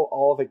sell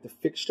all of like the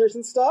fixtures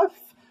and stuff.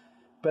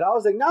 But I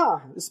was like,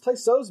 nah, this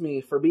place owes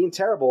me for being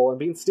terrible and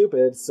being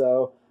stupid,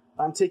 so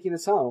I'm taking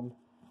this home.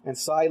 And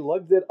so I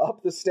lugged it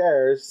up the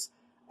stairs,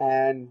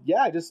 and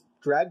yeah, I just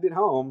dragged it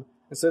home.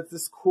 And so it's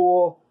this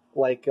cool,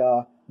 like,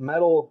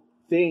 metal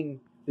thing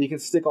that you can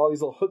stick all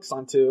these little hooks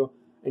onto,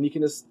 and you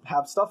can just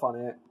have stuff on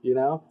it, you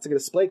know? It's like a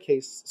display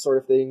case sort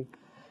of thing.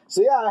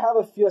 So yeah, I have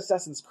a few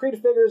Assassin's Creed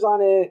figures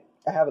on it.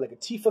 I have like a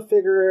Tifa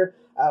figure.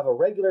 I have a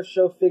regular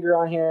show figure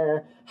on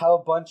here. I have a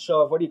bunch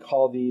of, what do you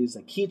call these,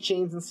 like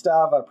keychains and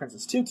stuff. A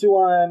Princess Tutu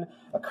one,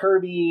 a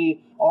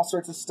Kirby, all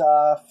sorts of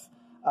stuff.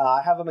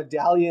 I have a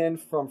medallion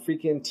from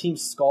freaking Team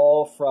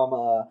Skull from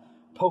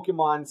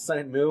Pokemon Sun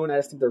and Moon. I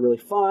just think they're really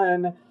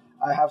fun.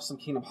 I have some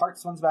Kingdom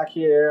Hearts ones back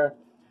here.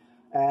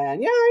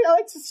 And yeah, I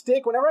like to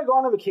stick, whenever I go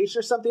on a vacation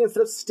or something,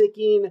 instead of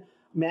sticking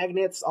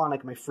magnets on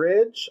like my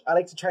fridge, I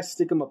like to try to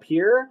stick them up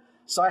here.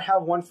 So I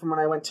have one from when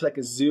I went to like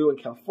a zoo in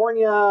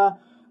California.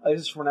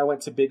 This is from when I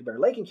went to Big Bear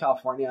Lake in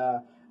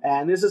California.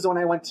 And this is when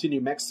I went to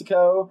New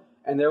Mexico.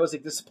 And there was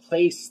like this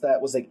place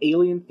that was like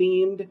alien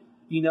themed,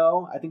 you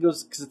know. I think it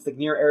was because it's like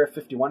near Area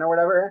 51 or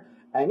whatever.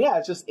 And yeah,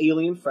 it's just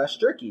alien fresh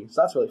jerky.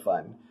 So that's really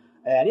fun.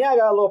 And yeah, I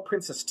got a little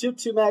Princess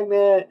Tutu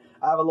magnet.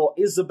 I have a little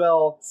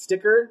Isabelle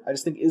sticker. I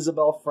just think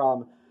Isabelle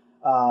from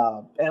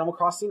Animal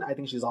Crossing, I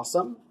think she's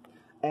awesome.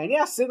 And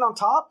yeah, sitting on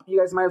top, you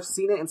guys might have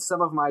seen it in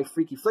some of my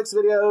Freaky Flicks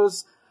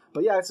videos.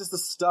 But yeah, it's just a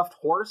stuffed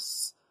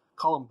horse.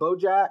 Call him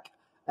Bojack.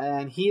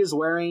 And he is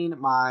wearing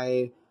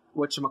my,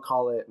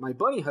 whatchamacallit, my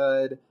bunny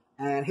hood.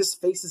 And his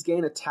face is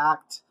getting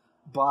attacked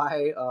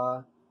by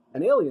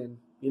an alien.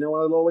 You know,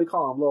 a little, what do you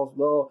call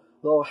them?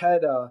 Little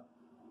head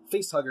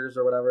face huggers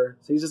or whatever.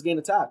 So he's just getting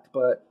attacked.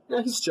 But,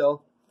 yeah, he's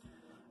chill.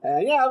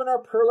 And yeah, having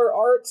our Perler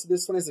art.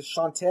 This one is a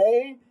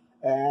Shantae.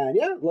 And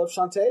yeah, love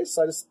Shantae.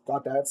 So I just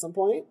got that at some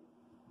point.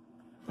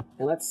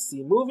 And let's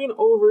see. Moving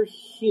over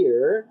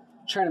here.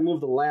 Trying to move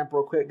the lamp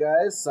real quick,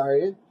 guys.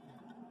 Sorry.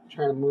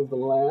 Trying to move the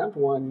lamp.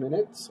 1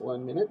 minute.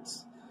 1 minute.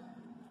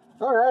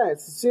 Alright,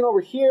 so seeing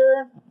over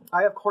here,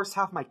 I of course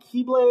have my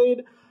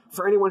Keyblade.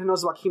 For anyone who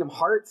knows about Kingdom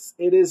Hearts,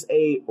 it is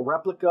a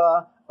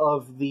replica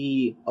of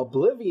the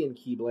Oblivion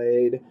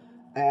Keyblade.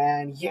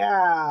 And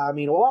yeah, I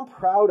mean, while I'm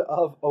proud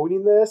of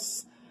owning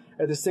this,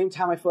 at the same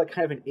time I feel like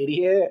kind of an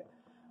idiot.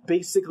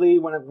 Basically,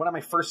 one of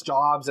my first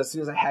jobs, as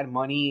soon as I had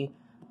money,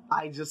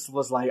 I just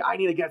was like, I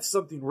need to get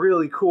something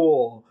really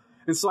cool.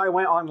 And so I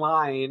went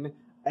online,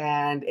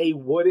 and a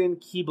wooden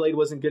Keyblade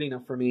wasn't good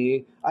enough for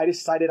me. I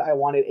decided I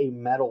wanted a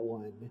metal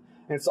one.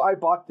 And so I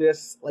bought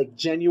this, like,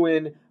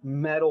 genuine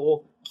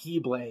metal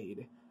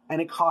Keyblade.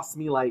 And it cost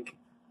me, like,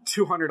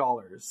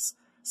 $200.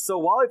 So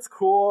while it's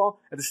cool,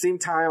 at the same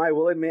time, I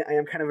will admit I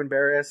am kind of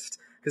embarrassed.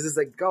 Because it's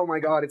like, oh my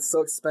god, it's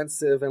so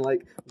expensive. And,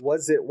 like,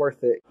 was it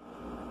worth it?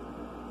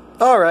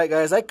 Alright,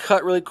 guys, I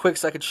cut really quick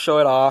so I could show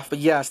it off. But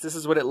yes, this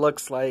is what it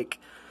looks like.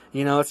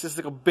 You know, it's just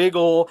like a big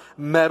ol'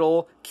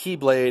 metal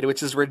Keyblade,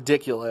 which is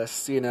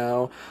ridiculous, you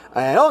know.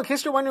 And, oh, in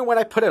case you're wondering what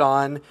I put it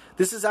on,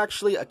 this is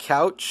actually a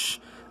couch.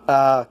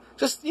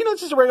 Just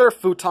a regular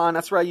futon.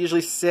 That's where I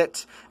usually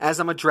sit as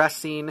I'm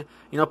addressing,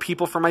 you know,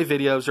 people for my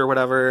videos or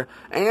whatever.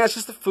 And yeah, it's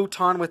just a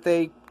futon with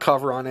a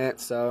cover on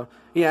it. So,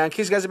 yeah, in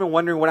case you guys have been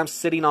wondering what I'm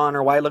sitting on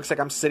or why it looks like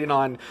I'm sitting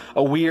on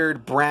a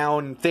weird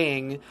brown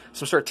thing,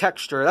 some sort of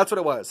texture, that's what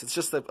it was. It's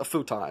just a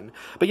futon.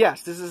 But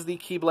yes, this is the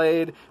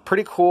Keyblade.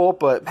 Pretty cool,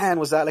 but man,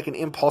 was that like an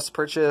impulse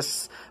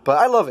purchase. But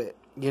I love it,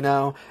 you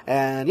know.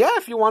 And yeah,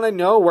 if you want to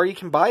know where you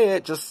can buy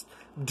it, just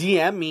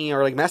DM me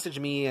or like message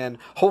me, and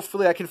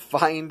hopefully I can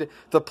find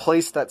the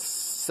place that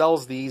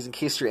sells these in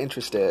case you're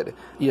interested,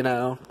 you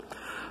know.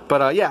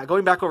 But yeah,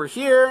 going back over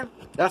here,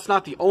 that's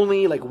not the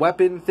only like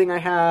weapon thing I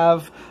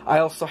have. I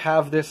also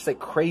have this like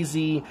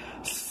crazy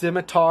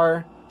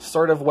scimitar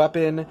sort of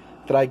weapon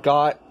that I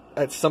got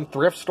at some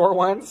thrift store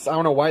once. I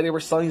don't know why they were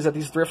selling these at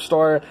these thrift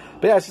store,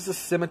 but yeah, it's just a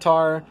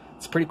scimitar.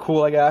 It's pretty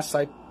cool, I guess.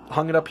 I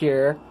hung it up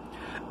here.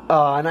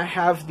 And I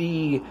have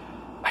the,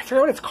 I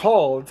forget what it's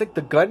called. It's like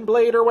the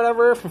Gunblade or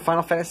whatever from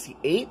Final Fantasy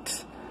VIII.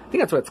 I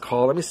think that's what it's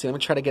called. Let me see. Let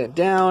me try to get it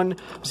down.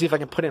 See if I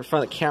can put it in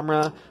front of the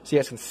camera so you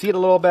guys can see it a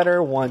little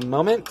better. One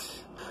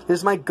moment.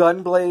 There's my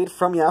Gunblade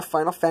from, yeah,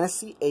 Final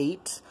Fantasy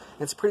VIII.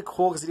 And it's pretty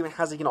cool because it even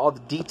has, like, you know, all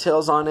the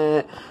details on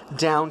it,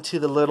 down to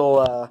the little,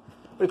 what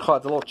do you call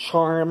it, the little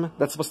charm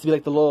that's supposed to be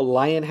like the little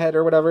lion head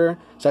or whatever.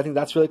 So I think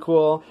that's really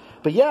cool.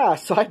 But yeah,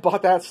 so I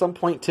bought that at some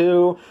point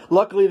too.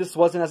 Luckily, this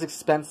wasn't as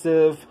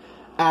expensive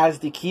as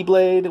the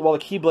Keyblade. Well, the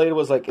Keyblade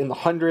was like in the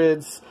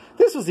hundreds.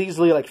 This was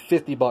easily like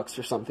 50 bucks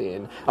or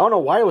something. I don't know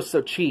why it was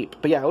so cheap,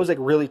 but yeah, it was like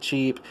really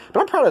cheap.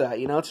 But I'm proud of that,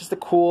 you know, it's just a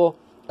cool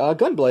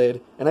gun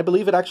blade. And I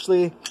believe it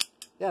actually,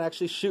 yeah, it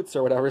actually shoots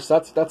or whatever, so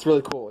that's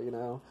really cool, you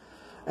know.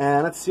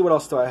 And let's see, what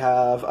else do I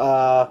have?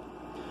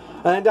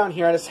 And then down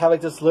here I just have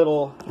like this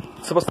little,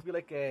 it's supposed to be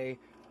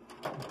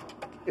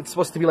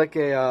like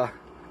a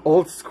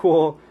old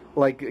school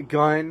like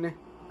gun,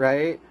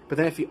 right? But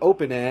then if you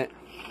open it,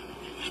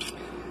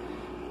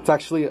 it's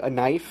actually a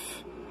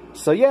knife.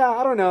 So yeah,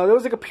 I don't know. There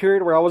was like a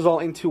period where I was all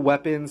into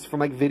weapons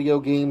from like video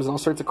games and all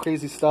sorts of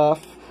crazy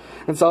stuff.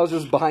 And so I was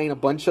just buying a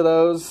bunch of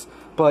those.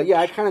 But yeah,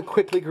 I kind of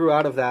quickly grew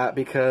out of that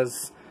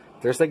because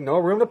there's like no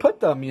room to put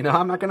them, you know?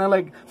 I'm not gonna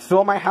like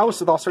fill my house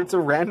with all sorts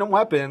of random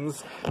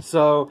weapons.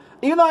 So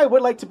even though I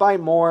would like to buy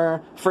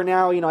more, for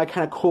now, you know, I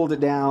kind of cooled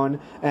it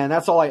down. And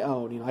that's all I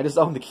own. You know, I just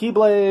own the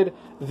Keyblade,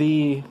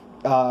 the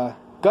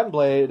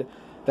Gunblade,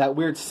 that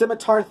weird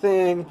scimitar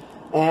thing,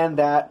 and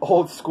that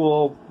old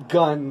school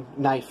gun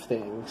knife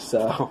thing.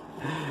 So,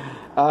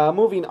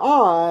 moving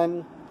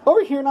on.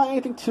 Over here, not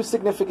anything too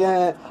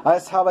significant. I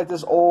just have like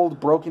this old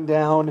broken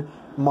down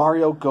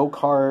Mario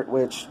go-kart,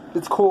 which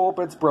it's cool,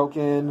 but it's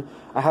broken.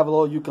 I have a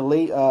little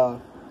ukulele,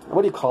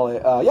 what do you call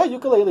it? Yeah,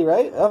 ukulele,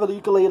 right? I have a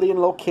ukulele in a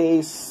little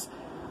case.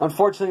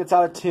 Unfortunately, it's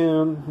out of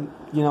tune.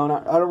 You know,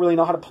 I don't really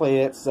know how to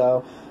play it,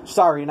 so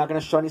sorry, not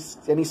going to show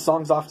any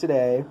songs off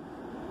today.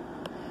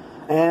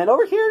 And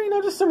over here, you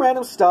know, just some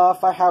random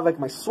stuff. I have, like,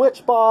 my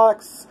Switch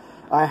box.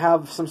 I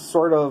have some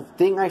sort of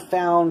thing I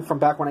found from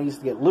back when I used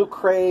to get Loot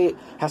Crate. It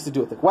has to do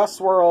with, like,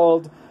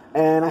 Westworld.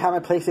 And I have my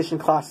PlayStation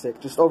Classic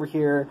just over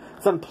here.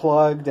 It's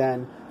unplugged,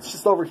 and it's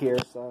just over here,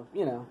 so,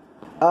 you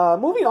know.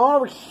 Moving on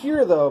over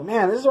here, though,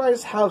 man, this is where I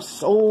just have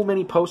so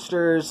many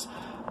posters.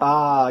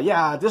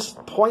 Yeah, at this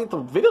point, the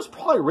video's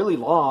probably really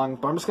long,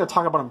 but I'm just going to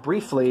talk about them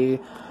briefly.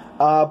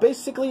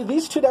 Basically,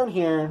 these two down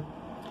here,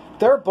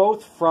 they're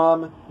both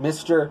from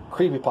Mr.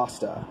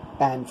 Creepypasta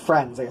and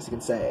friends, I guess you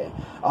can say.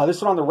 This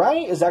one on the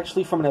right is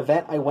actually from an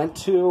event I went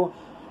to,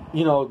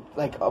 you know,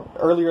 like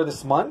earlier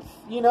this month,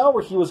 you know,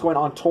 where he was going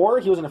on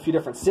tour. He was in a few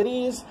different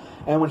cities,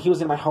 and when he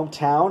was in my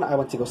hometown, I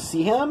went to go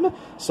see him.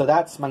 So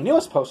that's my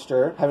newest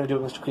poster, having to do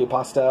with Mr.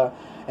 Creepypasta.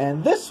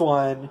 And this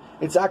one,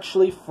 it's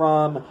actually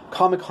from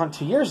Comic-Con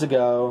 2 years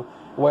ago,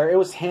 where it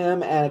was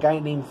him and a guy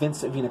named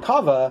Vincent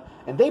Vinacava,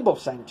 and they both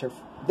signed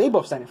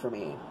it for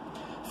me.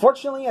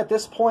 Fortunately, at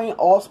this point,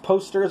 all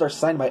posters are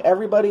signed by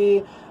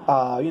everybody.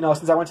 You know,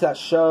 since I went to that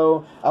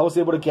show, I was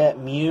able to get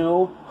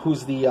Mew,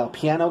 who's the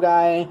piano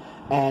guy,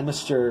 and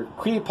Mr.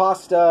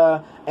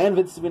 Creepypasta, and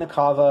Vincent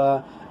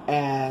Vinacava,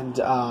 and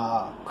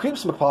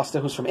Creeps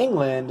McPasta, who's from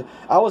England.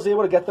 I was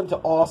able to get them to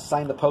all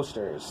sign the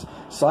posters.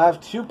 So I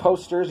have 2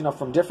 posters, you know,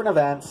 from different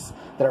events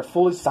that are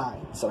fully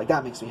signed. So, like,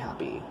 that makes me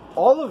happy.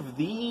 All of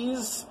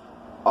these,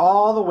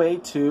 all the way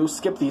to,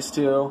 skip these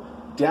 2,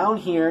 down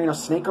here, you know,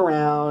 snake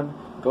around,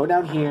 go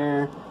down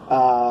here,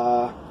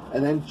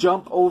 and then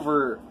jump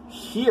over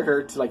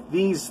here to like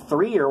these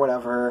 3 or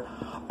whatever.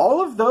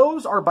 All of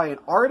those are by an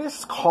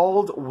artist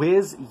called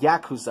Wiz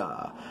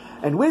Yakuza.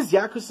 And Wiz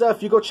Yakuza,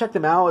 if you go check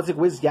them out, it's like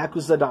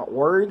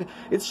wizyakuza.org.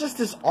 It's just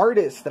this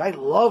artist that I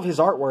love his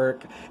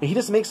artwork. And he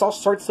just makes all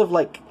sorts of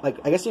like I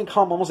guess you can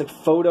call them almost like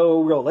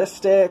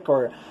photorealistic,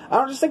 or I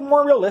don't know, just like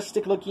more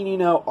realistic looking, you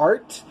know,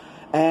 art.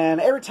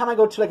 And every time I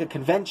go to like a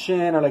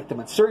convention or like the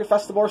Matsuri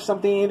Festival or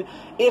something,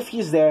 if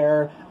he's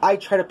there, I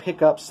try to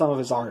pick up some of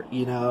his art,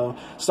 you know.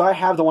 So I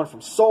have the one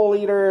from Soul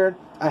Eater.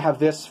 I have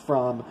this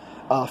from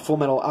Full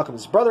Metal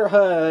Alchemist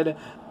Brotherhood.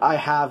 I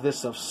have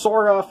this of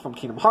Sora from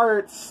Kingdom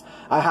Hearts.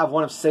 I have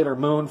one of Sailor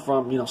Moon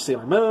from, you know,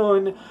 Sailor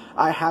Moon.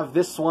 I have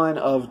this one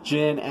of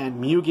Jin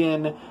and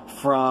Mugen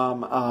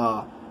from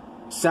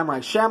Samurai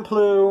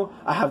Champloo.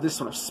 I have this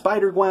one of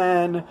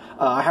Spider-Gwen.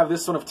 I have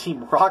this one of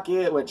Team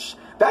Rocket, which,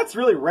 that's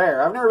really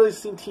rare. I've never really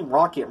seen Team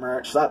Rocket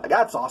merch, so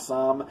that's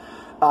awesome.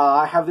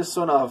 I have this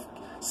one of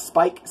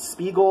Spike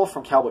Spiegel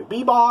from Cowboy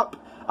Bebop.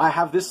 I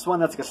have this one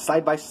that's like a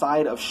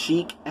side-by-side of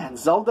Sheik and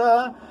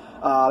Zelda.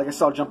 Like I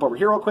said, I'll jump over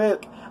here real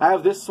quick. I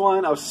have this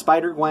one of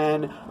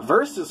Spider-Gwen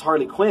versus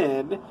Harley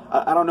Quinn.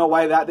 I don't know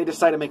why they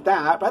decided to make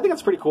that, but I think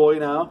it's pretty cool, you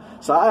know.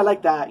 So I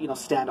like that, you know,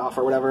 standoff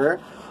or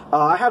whatever.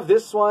 I have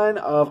this one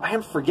of, I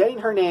am forgetting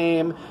her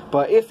name,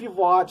 but if you've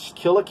watched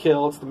Kill la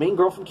Kill, it's the main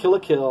girl from Kill la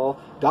Kill.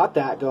 Got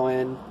that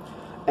going.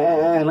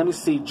 And let me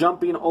see,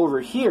 jumping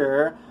over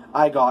here,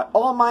 I got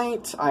All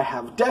Might, I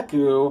have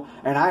Deku,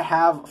 and I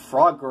have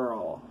Frog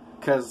Girl.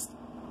 Because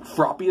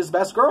Froppy is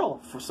best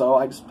girl, so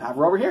I just have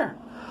her over here.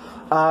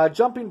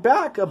 Jumping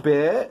back a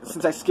bit,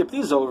 since I skipped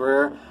these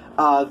over,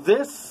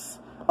 this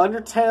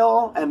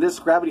Undertale and this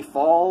Gravity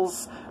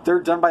Falls, they're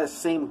done by the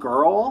same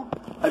girl.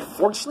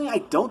 Unfortunately, I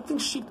don't think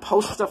she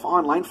posts stuff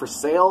online for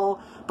sale,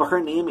 but her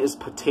name is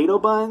Potato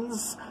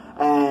Buns.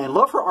 And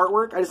love her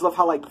artwork. I just love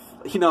how, like,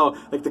 you know,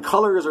 like the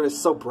colors are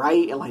just so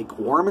bright and like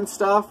warm and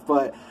stuff.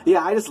 But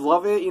yeah, I just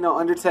love it, you know,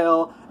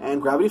 Undertale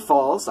and Gravity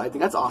Falls. I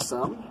think that's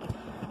awesome.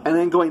 And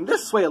then going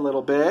this way a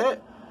little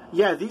bit,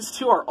 Yeah, these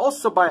two are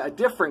also by a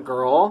different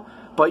girl.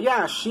 But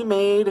yeah, she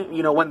made,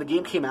 you know, when the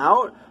game came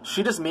out,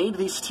 she just made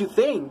these two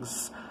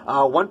things.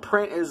 One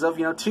print is of,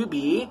 you know,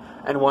 2B,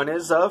 and one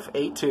is of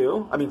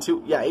A2. I mean,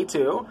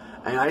 A2.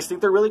 And I just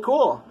think they're really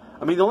cool.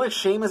 I mean, the only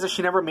shame is that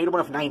she never made one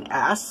of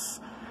 9S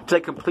to,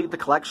 like, complete the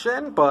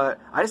collection. But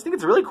I just think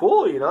it's really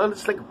cool, you know?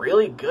 It's, like,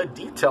 really good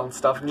detail and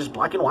stuff, and just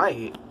black and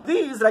white.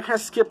 These that I kind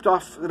of skipped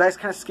off, that I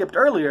kind of skipped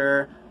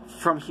earlier,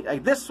 from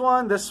like this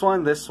one, this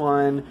one, this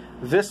one,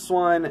 this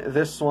one,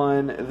 this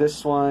one,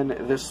 this one,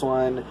 this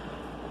one,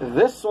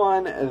 this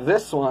one,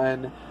 this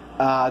one.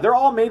 They're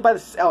all made by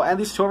the... Oh, and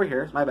these two over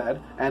here. My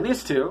bad. And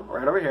these two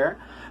right over here.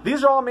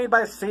 These are all made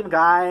by the same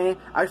guy.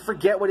 I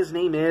forget what his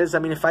name is. I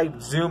mean, if I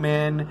zoom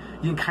in,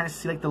 you can kind of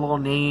see, like, the little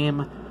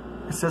name.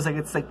 It says, like,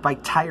 it's, like, by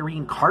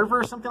Tyrene Carver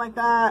or something like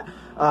that.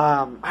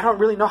 I don't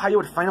really know how you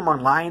would find them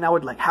online. I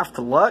would, like, have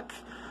to look.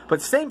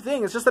 But same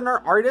thing, it's just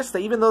another artist that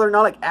even though they're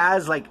not, like,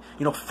 as, like,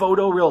 you know,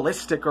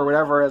 photorealistic or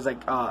whatever as,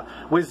 like,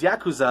 Wiz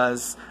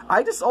Yakuza's,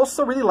 I just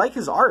also really like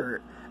his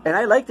art. And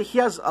I like that he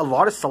has a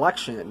lot of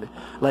selection.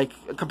 Like,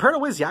 compared to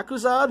Wiz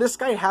Yakuza, this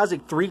guy has,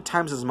 like, 3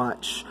 times as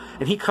much.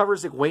 And he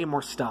covers, like, way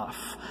more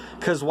stuff.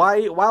 Because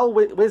while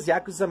Wiz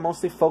Yakuza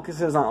mostly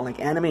focuses on, like,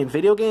 anime and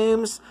video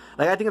games,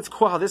 like, I think it's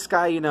cool how this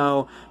guy, you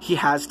know, he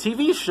has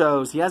TV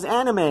shows, he has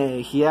anime,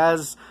 he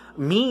has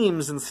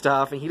memes and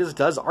stuff, and he just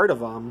does art of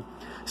them.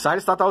 So I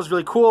just thought that was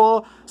really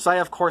cool. So I,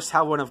 of course,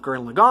 have one of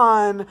Gurren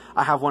Lagann.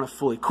 I have one of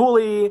Fooly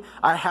Cooly.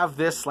 I have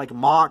this, like,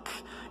 mock,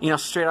 you know,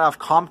 straight out of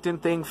Compton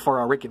thing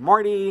for Rick and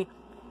Morty.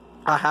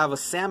 I have a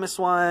Samus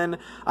one.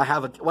 I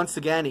have, once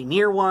again, a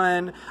Nier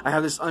one. I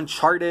have this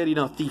Uncharted, you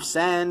know, Thief's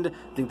End.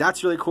 I think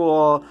that's really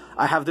cool.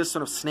 I have this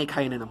one of Snake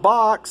hiding in a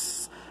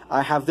box.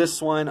 I have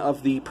this one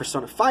of the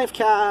Persona 5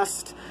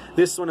 cast.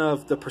 This one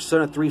of the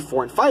Persona 3,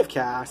 4, and 5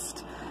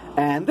 cast.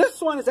 And this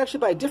one is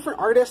actually by a different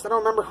artist. I don't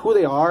remember who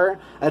they are.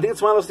 I think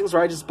it's one of those things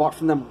where I just bought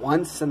from them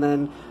once, and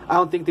then I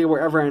don't think they were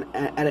ever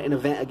at an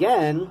event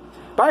again.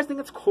 But I just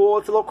think it's cool.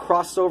 It's a little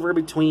crossover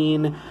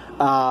between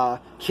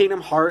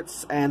Kingdom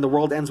Hearts and The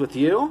World Ends With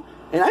You.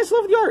 And I just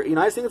love the art. You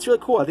know, I just think it's really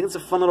cool. I think it's a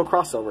fun little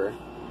crossover.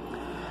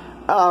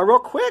 Real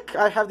quick,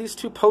 I have these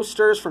 2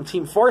 posters from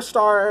Team 4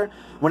 Star.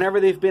 Whenever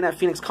they've been at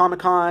Phoenix Comic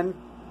Con,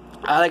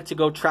 I like to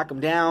go track them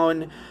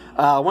down.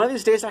 One of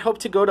these days I hope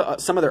to go to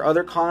some of their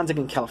other cons, like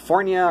in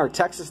California or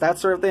Texas, that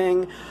sort of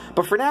thing.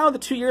 But for now, the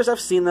 2 years I've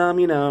seen them,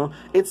 you know,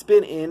 it's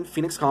been in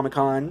Phoenix Comic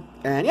Con.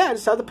 And yeah, I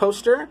just have the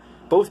poster.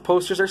 Both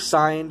posters are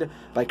signed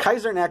by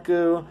Kaiser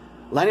Neku,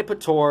 Lenny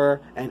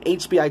Pator, and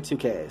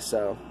HBI2K.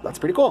 So that's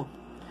pretty cool.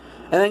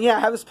 And then yeah, I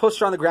have this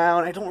poster on the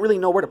ground. I don't really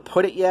know where to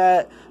put it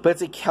yet, but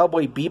it's a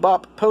Cowboy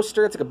Bebop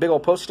poster. It's like a big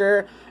old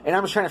poster. And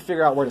I'm just trying to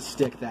figure out where to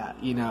stick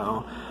that, you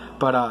know.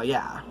 But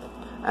yeah.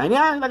 And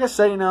yeah, like I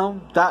said, you know,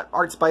 that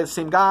art's by the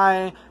same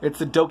guy. It's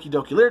a Doki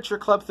Doki Literature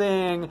Club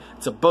thing.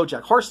 It's a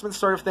BoJack Horseman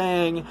sort of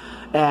thing.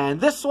 And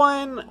this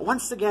one,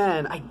 once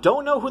again, I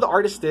don't know who the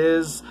artist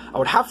is. I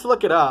would have to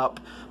look it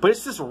up. But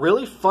it's this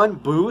really fun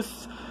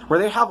booth where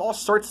they have all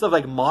sorts of,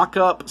 like,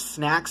 mock-up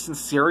snacks and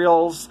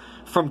cereals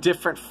from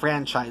different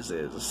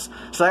franchises.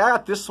 So I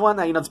got this one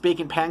that, you know, it's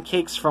baking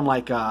pancakes from,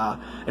 like,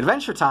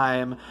 Adventure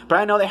Time, but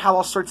I know they have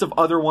all sorts of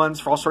other ones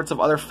for all sorts of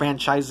other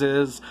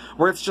franchises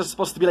where it's just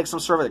supposed to be, like, some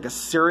sort of, like, a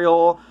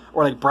cereal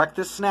or, like,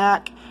 breakfast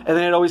snack, and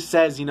then it always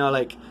says, you know,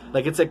 like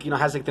it's, like, you know,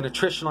 has, like, the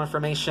nutritional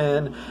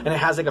information, and it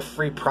has, like, a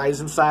free prize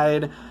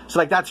inside. So,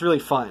 like, that's really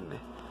fun,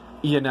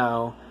 you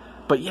know.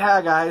 But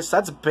yeah, guys,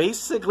 that's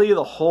basically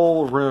the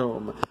whole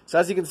room. So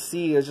as you can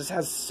see, it just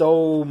has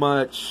so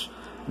much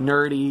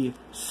nerdy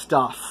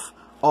stuff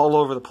all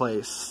over the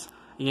place,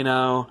 you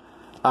know.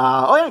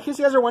 Oh yeah, in case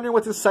you guys are wondering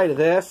what's inside of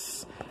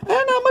this, and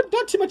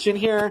not too much in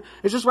here.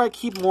 It's just where I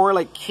keep more,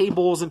 like,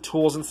 cables and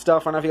tools and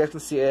stuff. I don't know if you guys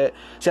can see it.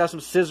 So I have some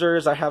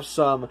scissors, I have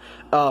some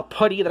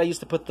putty that I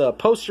used to put the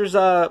posters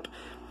up,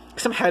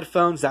 some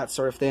headphones, that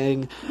sort of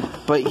thing.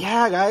 But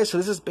yeah, guys, so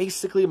this is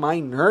basically my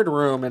nerd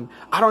room, and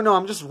I don't know,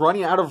 I'm just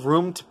running out of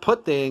room to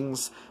put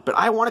things, but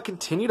I want to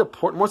continue to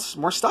put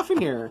more stuff in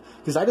here,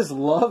 because I just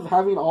love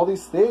having all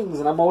these things,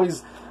 and I'm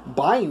always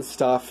buying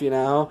stuff, you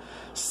know.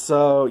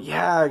 So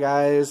yeah,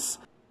 guys.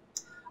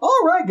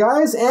 Alright,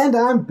 guys, and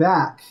I'm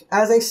back.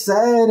 As I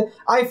said,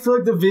 I feel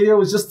like the video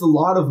was just a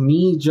lot of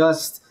me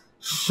just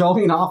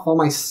showing off all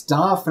my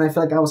stuff, and I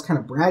feel like I was kind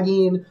of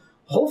bragging.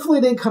 Hopefully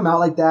it didn't come out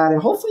like that,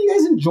 and hopefully you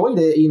guys enjoyed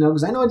it, you know,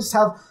 because I know I just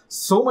have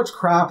so much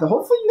crap that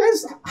hopefully you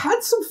guys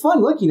had some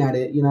fun looking at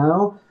it, you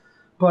know.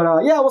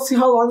 But yeah, we'll see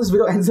how long this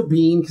video ends up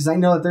being, because I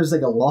know that there's,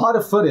 like, a lot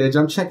of footage.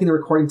 I'm checking the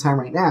recording time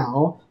right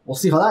now. We'll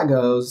see how that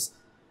goes.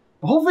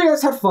 But hopefully you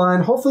guys had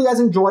fun. Hopefully you guys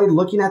enjoyed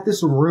looking at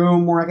this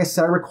room where, like I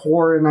said, I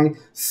record and I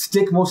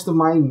stick most of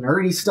my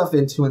nerdy stuff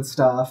into and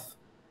stuff.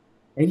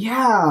 And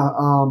yeah,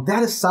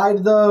 that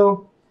aside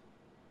though,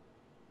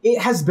 it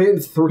has been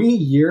 3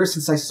 years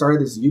since I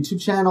started this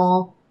YouTube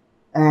channel,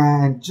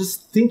 and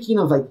just thinking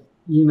of, like,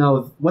 you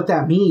know, what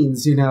that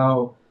means, you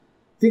know,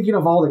 thinking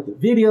of all, like, the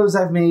videos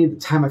I've made, the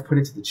time I've put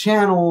into the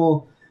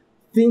channel,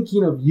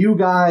 thinking of you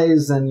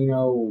guys, and, you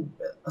know,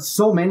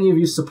 so many of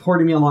you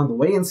supporting me along the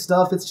way and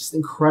stuff. It's just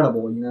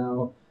incredible, you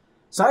know?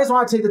 So I just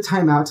want to take the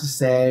time out to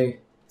say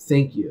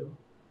thank you.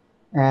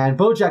 And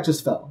Bojack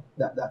just fell.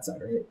 That's it,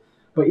 right?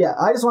 But yeah,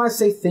 I just want to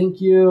say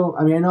thank you.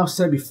 I mean, I know I've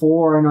said it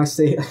before. I know I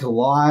say it like a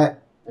lot.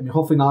 I mean,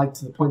 hopefully not like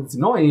to the point that's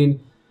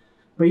annoying.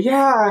 But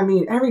yeah, I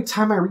mean, every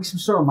time I reach some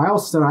sort of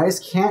milestone, I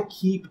just can't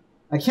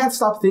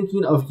stop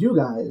thinking of you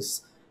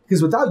guys.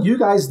 Because without you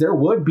guys, there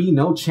would be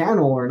no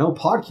channel or no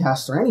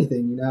podcast or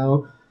anything, you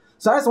know?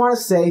 So I just want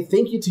to say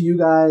thank you to you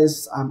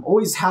guys. I'm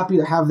always happy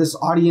to have this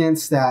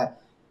audience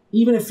that,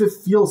 even if it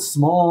feels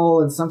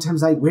small, and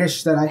sometimes I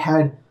wish that I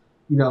had,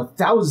 you know,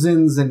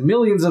 thousands and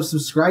millions of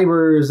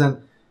subscribers,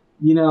 and,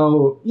 you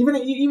know,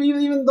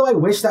 even though I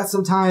wish that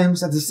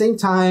sometimes, at the same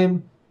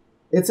time,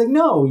 it's like,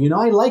 no, you know,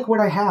 I like what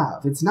I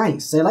have. It's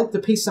nice. I like the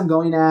pace I'm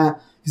going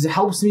at because it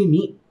helps me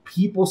meet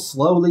people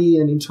slowly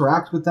and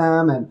interact with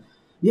them. And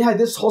yeah,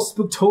 this whole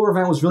Spooktober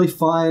event was really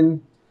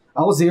fun.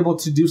 I was able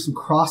to do some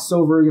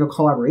crossover, you know,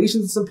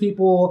 collaborations with some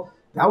people.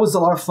 That was a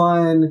lot of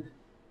fun.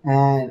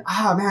 And,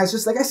 man, it's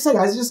just, like I said,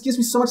 guys, it just gives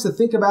me so much to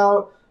think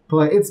about.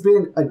 But it's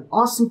been an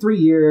awesome 3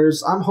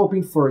 years. I'm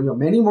hoping for, you know,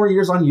 many more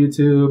years on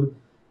YouTube.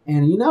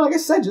 And, you know, like I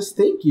said, just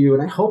thank you.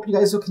 And I hope you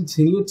guys will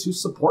continue to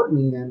support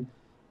me and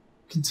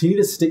continue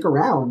to stick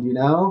around, you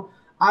know?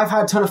 I've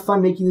had a ton of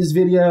fun making these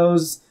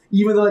videos.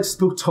 Even though, like,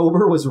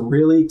 Spooktober was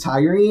really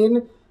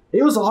tiring,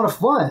 it was a lot of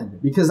fun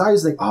because I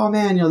was like, oh,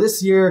 man, you know,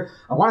 this year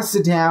I want to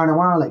sit down. I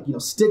want to, like, you know,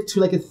 stick to,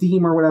 like, a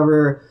theme or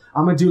whatever.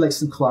 I'm going to do, like,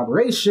 some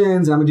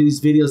collaborations, and I'm going to do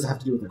these videos that have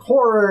to do with, like,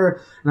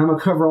 horror, and I'm going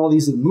to cover all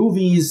these, like,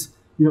 movies,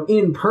 you know,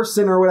 in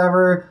person or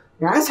whatever.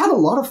 And I just had a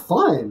lot of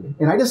fun,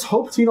 and I just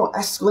hope to, you know,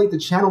 escalate the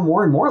channel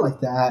more and more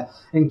like that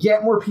and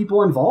get more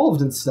people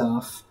involved and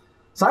stuff.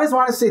 So I just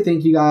want to say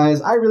thank you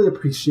guys. I really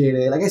appreciate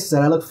it. Like I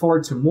said, I look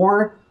forward to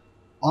more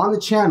on the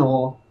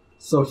channel.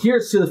 So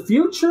here's to the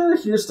future.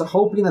 Here's to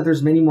hoping that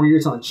there's many more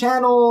years on the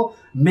channel,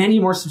 many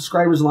more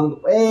subscribers along the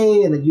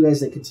way, and that you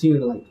guys, like, continue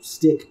to, like,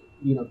 stick,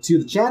 you know,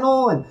 to the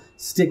channel and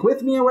stick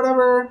with me or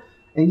whatever.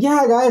 And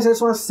yeah, guys, I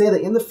just want to say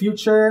that in the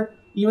future,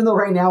 even though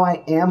right now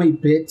I am a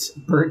bit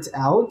burnt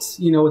out,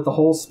 you know, with the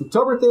whole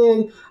Spooktober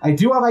thing, I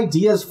do have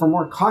ideas for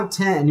more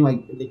content and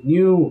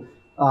new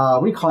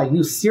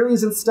new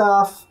series and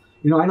stuff.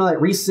 You know, I know that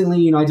recently,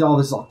 you know, I did all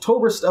this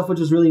October stuff, which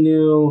was really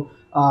new.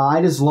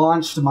 I just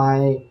launched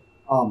my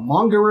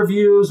manga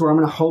reviews, where I'm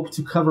going to hope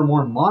to cover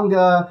more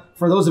manga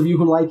for those of you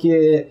who like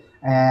it.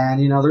 And,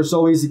 you know, there's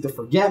always, like, the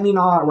Forget Me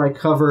Not, where I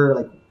cover,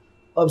 like,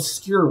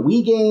 obscure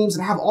Wii games,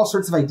 and I have all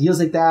sorts of ideas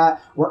like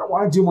that, where I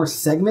want to do more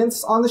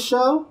segments on the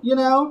show, you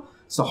know?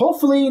 So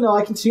hopefully, you know,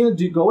 I continue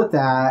to go with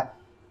that.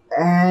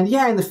 And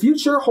yeah, in the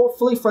future,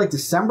 hopefully for, like,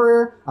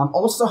 December, I'm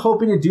also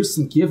hoping to do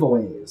some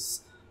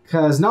giveaways.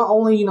 Because not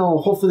only, you know,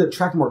 hopefully to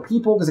attract more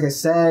people, because like I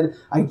said,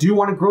 I do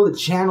want to grow the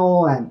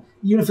channel, and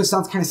even if it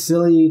sounds kind of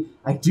silly,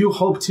 I do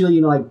hope to,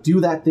 you know, like, do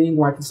that thing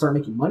where I can start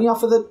making money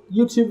off of the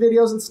YouTube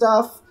videos and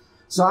stuff.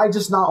 So I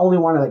just not only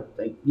want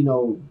to, like you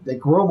know, like,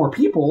 grow more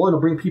people and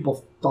bring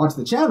people onto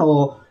the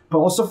channel, but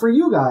also for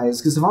you guys.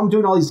 Because if I'm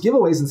doing all these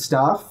giveaways and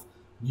stuff,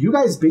 you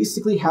guys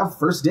basically have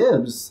first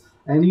dibs.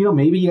 And, you know,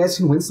 maybe you guys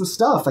can win some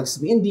stuff, like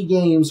some indie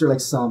games or,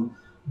 like, some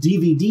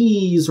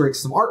DVDs or, like,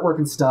 some artwork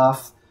and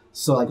stuff.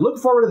 So, like, look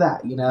forward to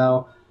that, you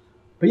know.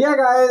 But yeah,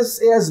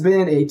 guys, it has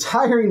been a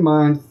tiring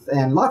month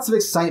and lots of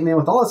excitement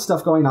with all this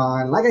stuff going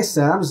on. Like I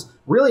said, I'm just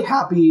really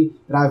happy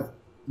that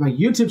my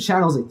YouTube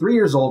channel is, like, 3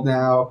 years old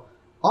now.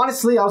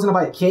 Honestly, I was going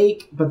to buy a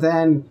cake, but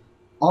then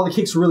all the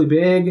cakes were really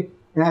big,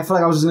 and I felt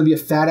like I was just going to be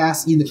a fat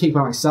ass eating the cake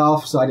by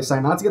myself, so I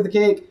decided not to get the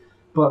cake.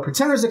 But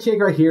pretend there's a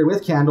cake right here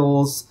with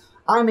candles.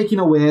 I'm making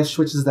a wish,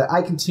 which is that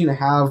I continue to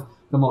have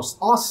the most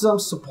awesome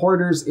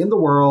supporters in the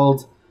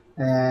world.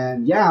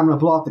 And yeah, I'm going to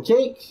blow out the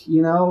cake,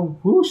 you know,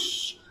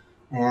 whoosh.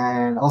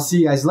 And I'll see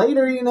you guys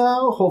later, you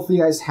know. Hopefully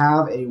you guys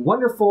have a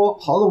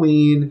wonderful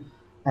Halloween.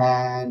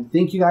 And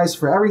thank you guys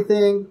for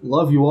everything.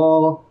 Love you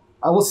all.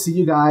 I will see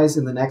you guys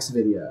in the next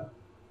video.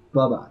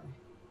 Bye-bye.